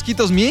 no, Don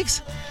Rosquitos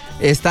Mix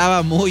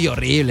estaba muy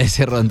horrible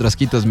ese Don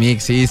Rosquitos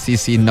Mix. Sí,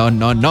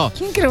 no.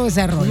 ¿Quién creó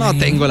esa rola? No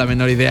tengo la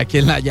menor idea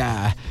quién la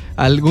haya.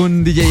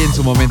 Algún DJ en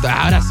su momento.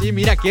 Ahora sí,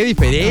 mira qué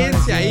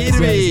diferencia,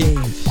 Irving.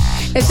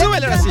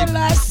 Súbele ahora sí.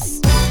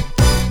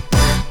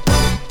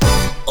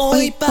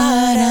 Hoy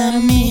para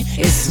mí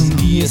es un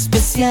día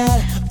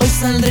especial. Hoy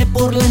saldré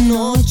por la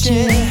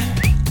noche.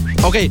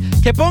 Ok,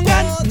 que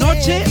pongan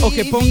noche o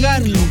que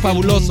pongan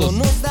fabulosos,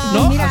 ¿no?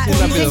 Mira, así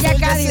rápido. dice ya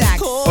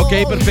Cadillacs. Ok,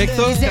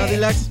 perfecto. Dice,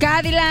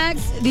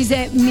 Cadillacs.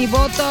 dice, mi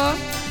voto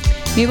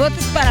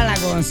es para la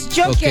Gonz.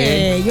 Yo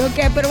qué,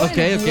 pero bueno. Ok,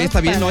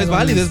 está bien, no, es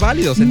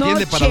válido, se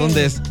entiende para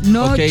dónde es.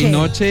 Noche. Ok,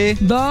 noche.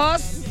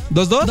 ¿Dos?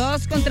 ¿Dos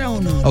contra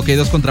uno. Ok,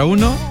 2 contra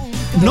 1.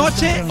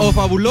 Noche o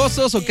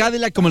fabulosos o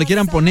Cadillac, como le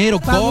quieran poner, o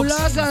Cox.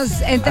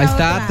 Fabulosos, entra ahí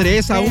está, otra.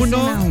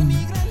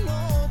 3-1.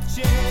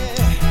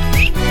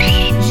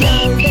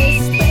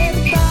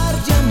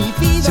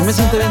 Sí me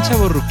siento bien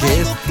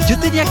chavorruqués. Yo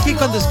tenía que,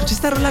 cuando escuché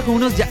esta rola con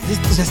unos ya,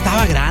 o sea,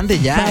 estaba grande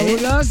ya.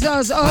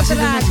 Fabulosos,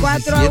 otra,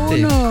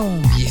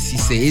 4-1.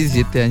 16,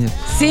 17 años.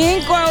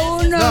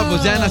 5-1. No,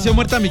 pues ya nació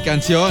muerta mi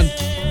canción.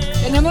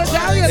 Tenemos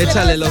audios.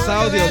 Échale los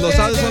audios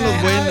son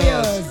los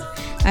buenos.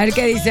 A ver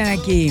qué dicen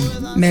aquí.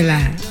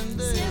 Vela.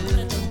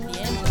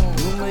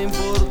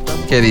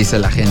 ¿Qué dice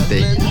la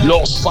gente?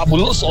 Los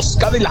fabulosos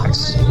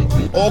Cadillacs.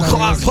 ¡Ojo,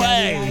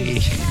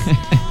 güey!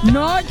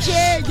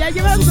 Noche, ya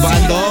llevan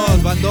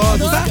dos. Van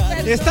dos.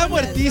 Está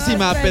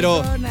muertísima,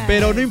 pero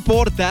no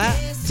importa.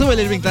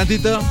 Súbele, Irving,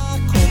 tantito.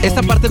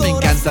 Esta parte me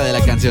encanta de la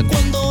canción.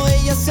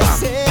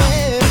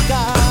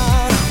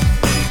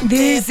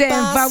 Dicen,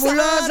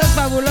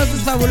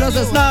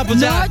 fabulosos. No, pues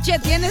ya. Noche,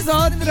 tienes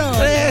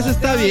otro. Eso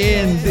está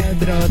bien.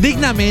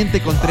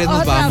 Dignamente con 3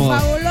 nos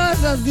vamos.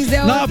 Fabulosos,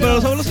 dice otro. No, pero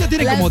los fabulosos ya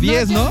tienen como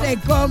 10, ¿no? De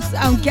Cox,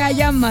 aunque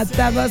haya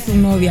matado a su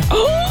novia.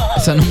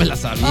 Esa no me la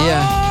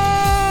sabía.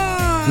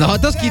 No,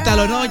 entonces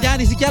quítalo, no, ya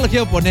ni siquiera lo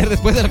quiero poner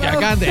después de lo que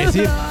acaban de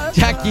decir.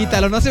 Ya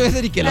quítalo, no se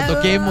ve ni que lo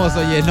toquemos,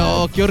 oye,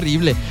 no, qué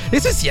horrible.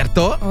 ¿Eso es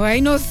cierto?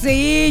 Ay, no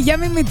sé, ya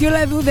me metió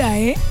la duda,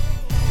 ¿eh?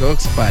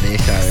 Cox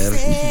pareja,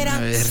 a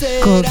ver.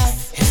 Cox.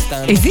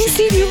 ¿Es en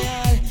serio?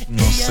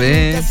 No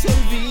sé.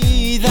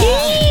 ¿Sí?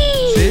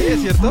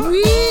 ¿Es cierto?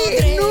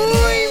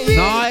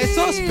 No, es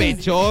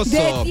sospechoso.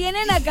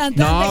 Detienen a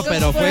cantante. No,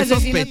 pero fue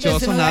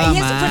sospechoso nada más. Y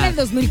eso fue en el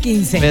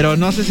 2015. Pero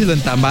no sé si lo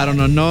entambaron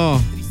o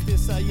no.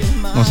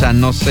 O sea,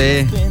 no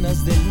sé.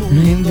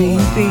 No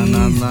inventes.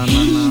 No.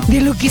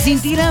 De lo que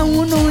sintiera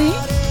uno, ¿eh?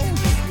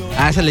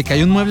 Ah, se le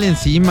cayó un mueble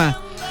encima.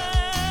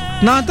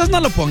 No, entonces no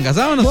lo pongas,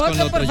 vámonos con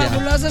el otro ya.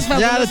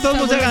 Ya, de todos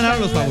modos ya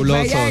ganaron los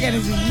fabulosos.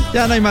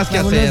 Ya no hay más que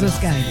hacer.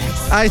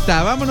 Ahí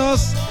está,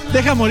 vámonos.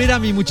 Deja morir a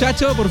mi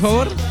muchacho, por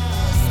favor.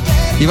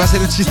 Iba a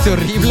ser un chiste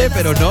horrible,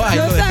 pero no, ahí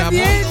lo dejamos.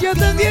 Yo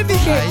también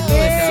dije. Ahí lo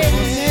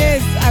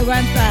dejamos.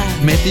 Aguanta.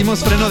 Metimos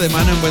freno de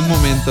mano en buen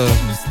momento.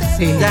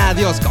 Sí. Ya,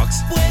 adiós, Cox.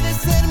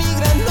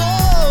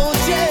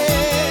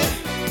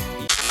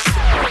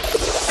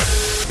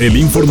 El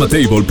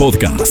Informatable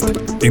Podcast.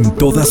 En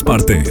todas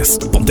partes.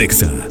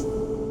 TrendExa.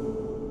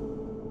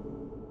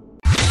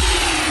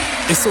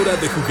 Es hora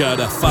de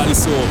jugar a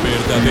Falso o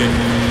Verdadero.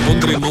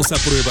 Pondremos a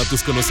prueba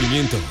tus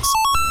conocimientos.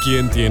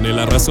 ¿Quién tiene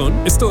la razón?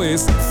 Esto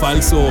es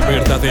Falso o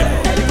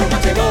Verdadero.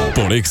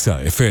 Por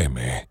Exa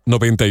FM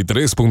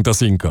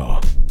 93.5.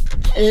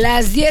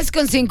 Las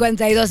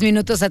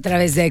 10:52 a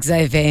través de Exa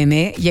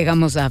FM.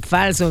 Llegamos a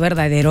Falso o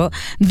Verdadero.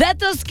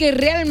 Datos que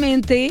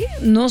realmente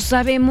no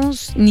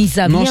sabemos ni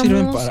sabíamos. No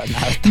sirven para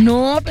nada.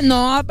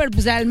 No, pero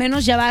pues al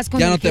menos ya vas con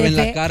ya el no te jefe.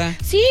 ven la cara.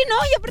 Sí, no,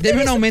 ya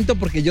Deme un aumento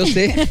porque yo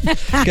sé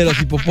que los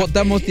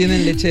hipopótamos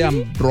tienen leche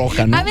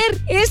roja, ¿no? A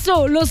ver,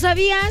 eso, ¿lo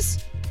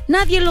sabías?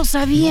 Nadie lo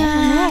sabía.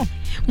 No.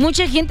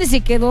 Mucha gente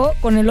se quedó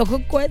con el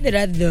ojo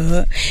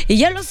cuadrado y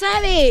ya lo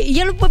sabe, y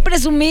ya lo puede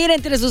presumir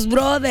entre sus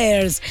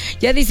brothers.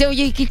 Ya dice,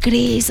 oye, ¿qué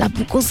crees? ¿A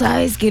poco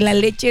sabes que la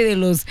leche de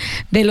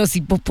los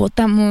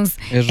hipopótamos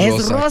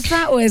es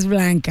rosa o es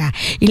blanca?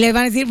 Y le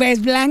van a decir,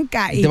 es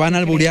blanca. Y te van a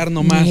alburear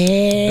nomás.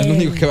 Es lo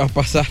único que va a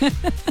pasar.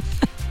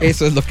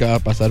 Eso es lo que va a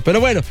pasar.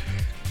 Pero bueno,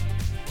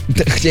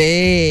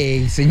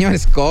 señor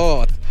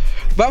Scott,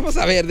 vamos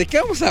a ver, ¿de qué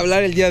vamos a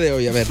hablar el día de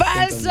hoy? A ver.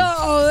 ¿Falso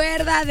o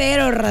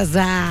verdadero,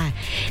 raza?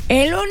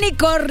 El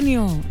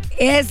unicornio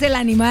es el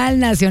animal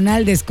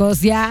nacional de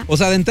Escocia. O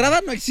sea, de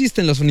entrada no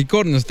existen los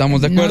unicornios, ¿estamos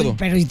de acuerdo? No,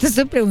 pero yo te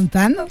estoy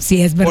preguntando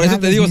si es verdad. Por eso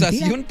te digo, mentira. o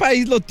sea, si un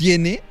país lo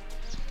tiene,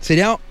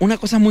 sería una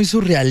cosa muy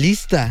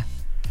surrealista.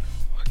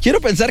 Quiero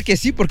pensar que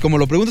sí, porque como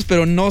lo preguntas,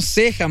 pero no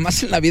sé,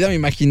 jamás en la vida me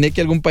imaginé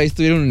que algún país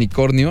tuviera un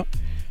unicornio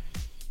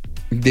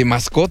de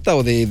mascota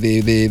o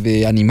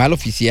de animal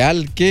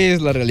oficial. ¿Qué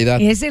es la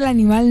realidad? Es el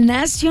animal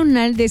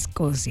nacional de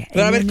Escocia.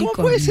 Pero a ver, ¿cómo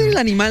puede ser el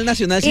animal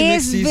nacional si no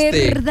existe? Es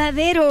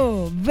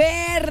verdadero.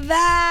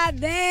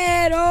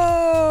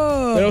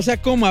 Pero o sea,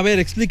 ¿cómo? A ver,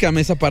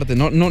 explícame esa parte.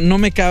 No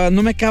me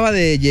acaba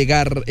de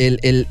llegar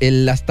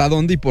el hasta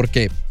dónde y por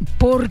qué.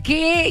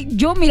 Porque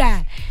yo,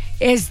 mira,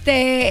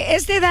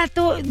 este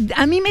dato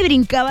a mí me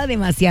brincaba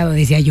demasiado.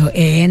 Decía yo,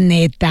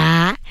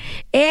 ¿neta?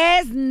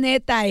 ¿Es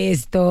neta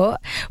esto?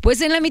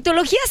 Pues en la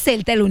mitología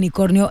celta el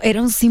unicornio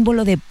era un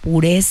símbolo de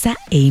pureza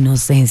e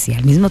inocencia,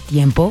 al mismo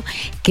tiempo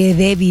que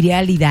de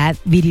virilidad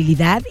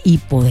y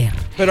poder.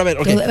 Pero a ver,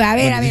 ok.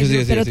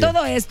 Pero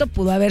todo esto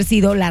pudo haber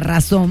sido la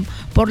razón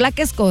por la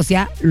que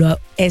Escocia lo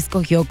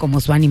escogió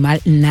como su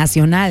animal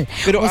nacional.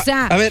 Pero, o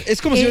sea, a ver,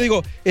 es como si yo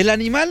digo, el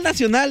animal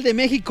nacional de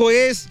México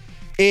es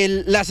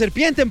la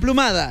serpiente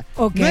emplumada.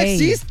 Okay. No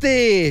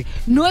existe.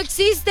 No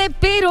existe,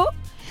 pero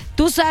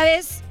tú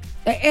sabes,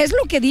 es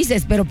lo que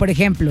dices, pero por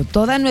ejemplo,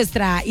 toda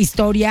nuestra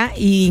historia,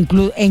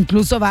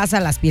 incluso vas a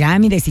las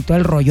pirámides y todo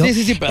el rollo.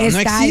 Sí, pero no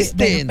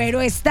existen.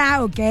 Pero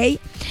está, ¿ok?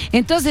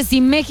 Entonces,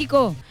 si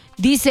México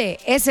dice,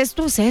 es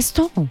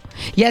esto.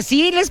 Y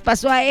así les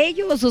pasó a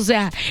ellos. O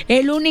sea,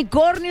 el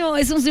unicornio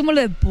es un símbolo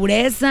de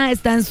pureza,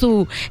 está en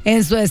su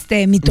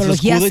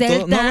mitología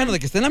celta. No, bueno, de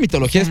que está en la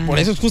mitología, por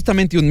eso es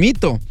justamente un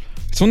mito.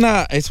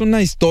 Es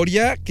una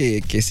historia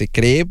que se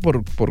cree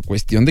por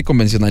cuestión de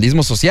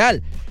convencionalismo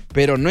social,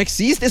 pero no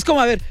existe. Es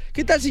como, a ver,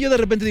 ¿qué tal si yo de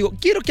repente digo,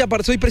 quiero que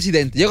soy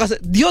presidente? Llego a ser,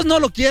 Dios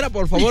no lo quiera,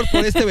 por favor,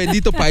 por este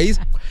bendito país,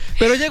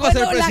 pero llego a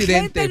ser presidente.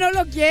 La gente no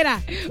lo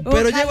quiera.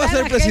 Pero llego a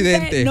ser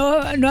presidente.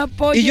 No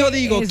apoye. Y yo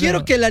digo,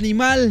 quiero que el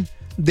animal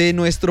de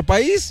nuestro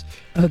país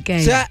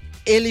sea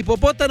el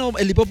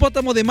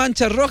hipopótamo de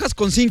manchas rojas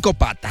con 5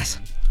 patas.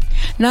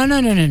 No.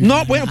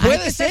 No, bueno,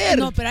 puede ser.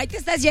 No, pero ahí te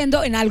estás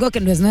yendo en algo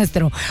que no es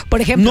nuestro. Por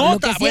ejemplo,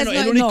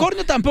 el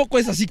unicornio tampoco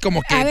es así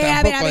como que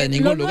tampoco de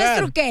ningún lugar.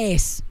 ¿Lo nuestro qué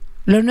es?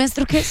 ¿Lo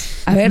nuestro qué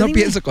es? A ver, no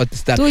dime. pienso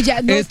contestar. Tú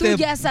ya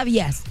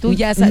sabías.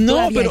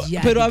 No,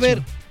 pero a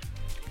ver.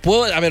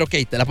 A ver, ok,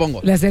 te la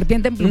pongo. La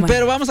serpiente emplumada.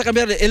 Pero vamos a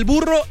cambiarle. El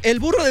burro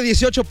de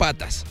 18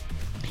 patas.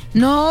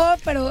 No,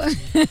 pero...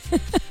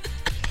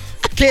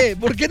 ¿Qué?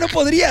 ¿Por qué no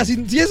podría?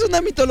 Si es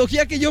una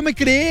mitología que yo me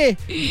creé.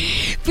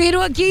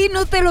 Pero aquí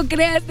no te lo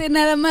creaste,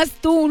 nada más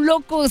tú, un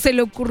loco, se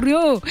le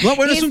ocurrió. No,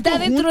 bueno, es un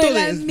conjunto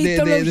de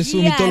su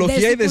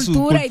mitología y de su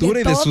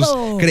cultura y de sus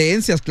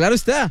creencias, claro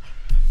está.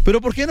 Pero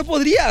 ¿por qué no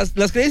podrías?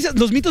 Las creencias,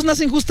 los mitos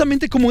nacen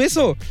justamente como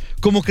eso,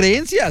 como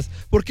creencias.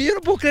 Porque yo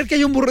no puedo creer que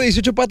haya un burro de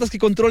 18 patas que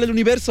controle el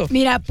universo.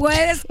 Mira,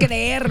 puedes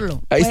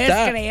creerlo. Ahí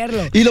está.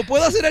 Creerlo. Y lo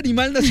puedo hacer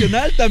animal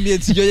nacional también.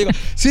 Si yo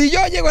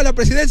llego a la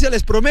presidencia,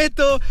 les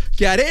prometo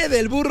que haré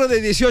del burro de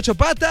 18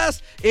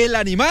 patas el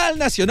animal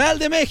nacional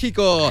de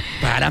México.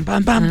 Param,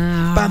 pam,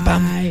 pam, pam,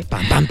 pam,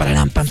 pam, pam,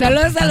 param, pam.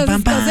 Saludos a los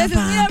escoceses.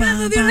 Mira,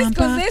 hablando de un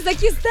escocés,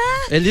 aquí está.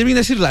 El Irving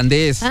es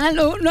irlandés.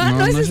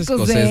 No es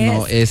escocés.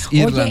 No, es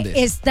irlandés.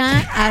 Oye, está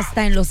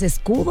hasta en los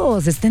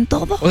escudos, está en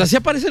todo. O sea, ¿sí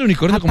aparece el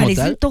unicornio como tal?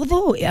 Aparece en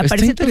todo,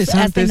 aparece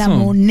hasta en la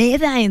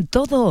moneda, en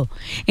todo,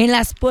 en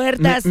las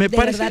puertas,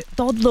 verdad,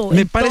 todo.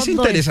 Me parece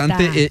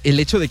interesante el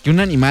hecho de que un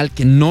animal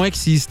que no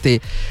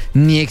existe,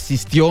 ni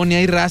existió, ni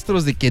hay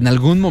rastros de que en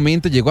algún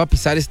momento llegó a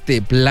pisar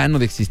este plano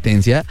de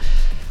existencia.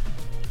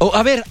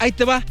 A ver, ahí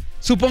te va.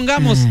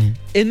 Supongamos,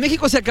 en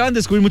México se acaban de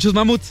descubrir muchos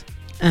mamuts,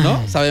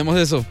 ¿no? Sabemos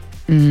eso.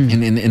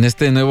 En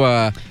esta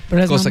nueva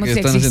cosa que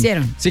están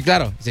existieron. haciendo. Sí,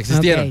 claro, sí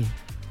existieron. Okay.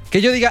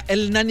 Que yo diga,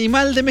 el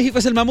animal de México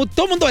es el mamut,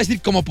 todo el mundo va a decir,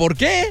 ¿cómo por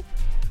qué?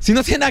 Si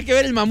no tiene nada que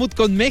ver el mamut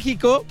con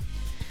México.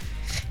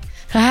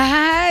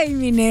 Ay,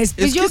 Minés.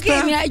 Pues Es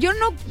que mira,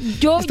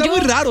 está muy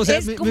raro, o sea,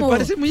 me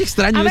parece muy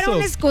extraño habrá eso.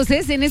 un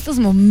escocés en estos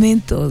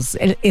momentos.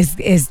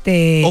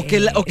 O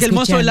que el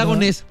mozo del lago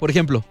Ness, por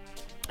ejemplo.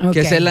 Okay.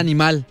 Que es el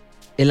animal.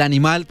 El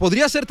animal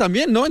podría ser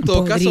también, ¿no? En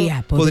todo caso,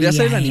 podría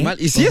ser el animal.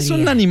 Y sí es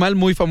un animal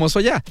muy famoso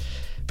ya,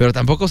 pero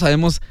tampoco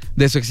sabemos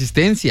de su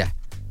existencia.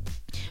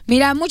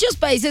 Mira, muchos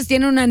países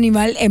tienen un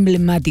animal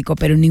emblemático,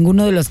 pero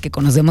ninguno de los que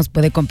conocemos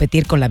puede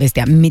competir con la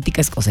bestia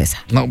mítica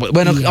escocesa. No,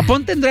 bueno,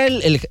 Japón tendrá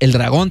el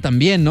dragón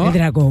también, ¿no? El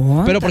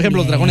dragón. Pero, por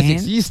ejemplo, los dragones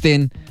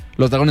existen.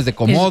 Los dragones de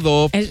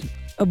Komodo.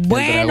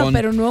 Bueno,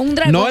 pero no un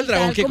dragón. No el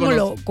dragón que como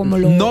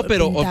lo no,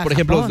 pero, por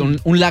ejemplo,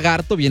 un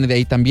lagarto viene de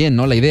ahí también,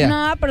 ¿no? La idea.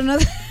 No, pero no.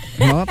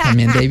 No,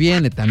 también de ahí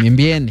viene.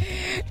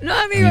 No,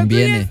 amigo, tú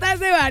ya estás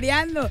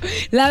desvariando.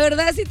 La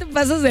verdad, sí te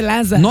pasas de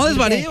lanza. No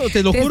desvareo,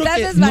 te lo juro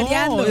que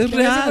desvariando. no, es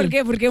real. ¿Por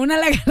qué? Porque una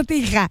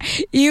lagartija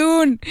y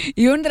un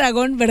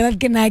dragón, ¿verdad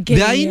que nada que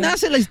de ahí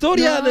nace la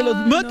historia de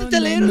los... Métete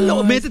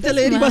a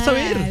leer y vas a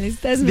ver.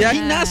 De ahí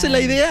nace la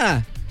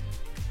idea.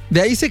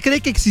 De ahí se cree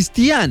que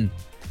existían.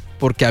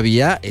 Porque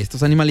había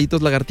estos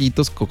animalitos,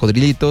 lagartitos,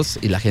 cocodrilitos,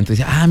 y la gente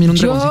decía, mira un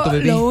dragoncito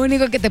bebé. Lo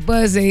único que te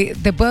puedo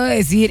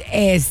decir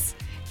es...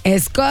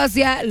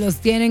 Escocia los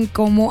tienen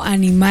como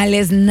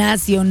animales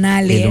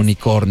nacionales. El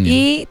unicornio.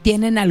 Y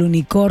tienen al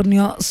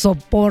unicornio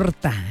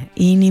soporta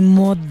y ni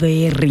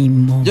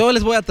modérrimo. Yo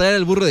les voy a traer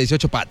el burro de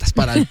 18 patas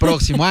para el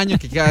próximo año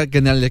que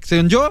en la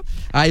elección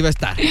ahí va a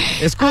estar.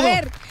 Escudo. A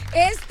ver,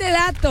 este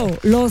dato,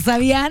 ¿lo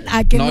sabían?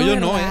 ¿A que no, yo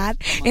verdad?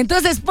 No,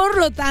 Entonces, por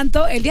lo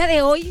tanto, el día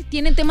de hoy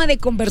tienen tema de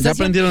conversación.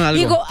 Ya aprendieron algo.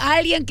 Digo,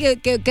 alguien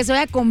que se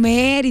vaya a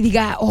comer y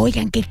diga,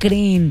 oigan, ¿qué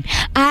creen?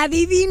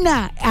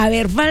 Adivina. A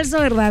ver, falso,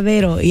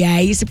 verdadero. Y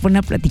ahí se pone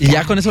a platicar. Y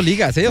ya con eso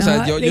ligas, ¿eh? O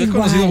sea, yo he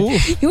conocido...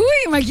 Uy,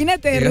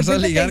 imagínate, de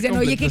repente te dicen,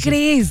 oye, ¿qué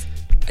crees?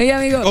 Oye,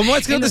 amigo. ¿Cómo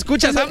es que no te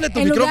escuchas? Hable tu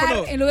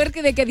micrófono. En lugar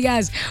de que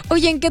digas,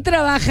 oye, ¿en qué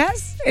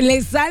trabajas?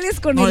 Le sales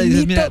con el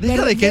dices, mito.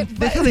 Mira,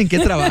 deja de en qué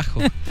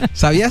trabajo.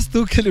 ¿Sabías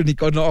tú que el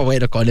unicornio? No,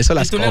 bueno, con eso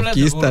las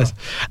conquistas.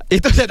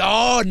 Entonces,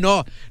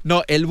 no.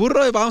 El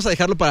burro vamos a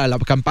dejarlo para la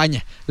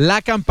campaña.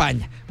 La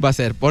campaña va a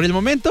ser, por el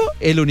momento,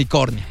 el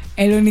unicornio.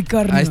 El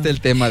unicornio. Ahí está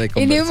el tema de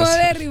conversación. Y ni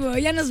modérrimo,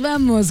 ya nos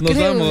vamos.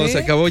 Se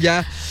acabó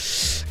ya.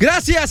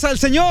 Gracias al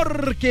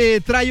señor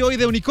que trae hoy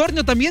de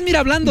unicornio. También, mira,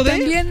 hablando de...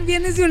 También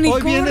vienes de unicornio.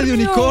 Hoy viene de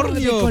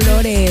unicornio. De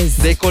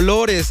colores. De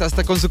colores,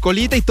 hasta con su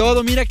colita y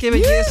todo. Mira qué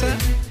belleza.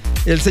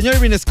 El señor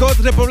Irving Scott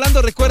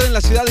repoblando, recuerden,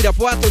 la ciudad de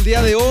Irapuato el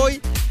día de hoy.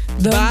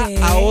 Va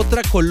a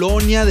otra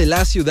colonia de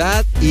la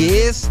ciudad y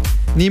es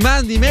ni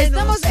más ni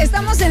menos.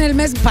 Estamos en el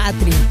mes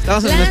patrio.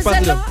 Estamos en el mes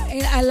patrio.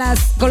 Lánzalo a las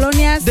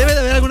colonias. Debe de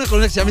haber alguna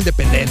colonia que se llame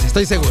Independencia,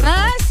 estoy seguro.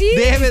 Sí.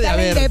 Debe de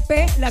haber.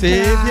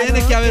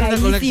 Tiene que haber una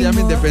colonia que se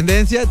llame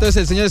Independencia. Entonces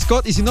el señor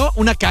Scott, y si no,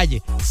 una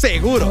calle,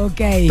 seguro.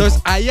 Okay. Entonces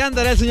ahí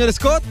andará el señor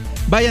Scott.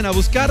 Vayan a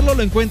buscarlo,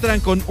 lo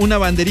encuentran con una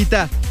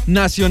banderita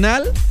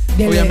nacional,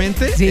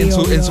 obviamente, en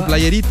su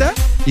playerita,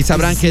 y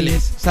sabrán que él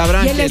es.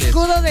 Y el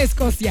escudo de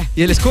Escocia.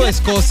 Y el escudo de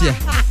Escocia.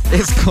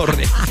 Es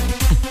correcto.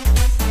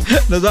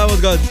 Nos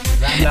vamos, God.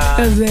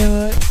 Nos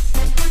vemos.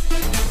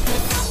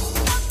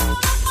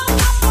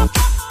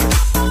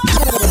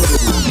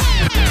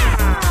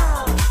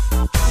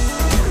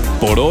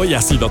 Por hoy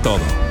ha sido todo.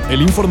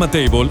 El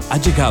Informatable ha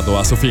llegado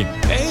a su fin.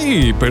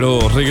 ¡Ey!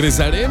 Pero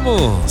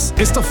regresaremos.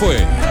 Esto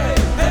fue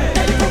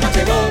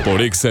por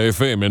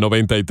XFM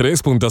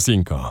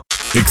 93.5.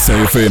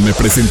 XFM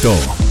presentó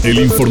el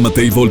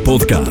Informatable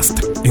Podcast.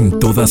 En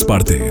todas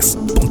partes.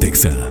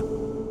 Pontexa.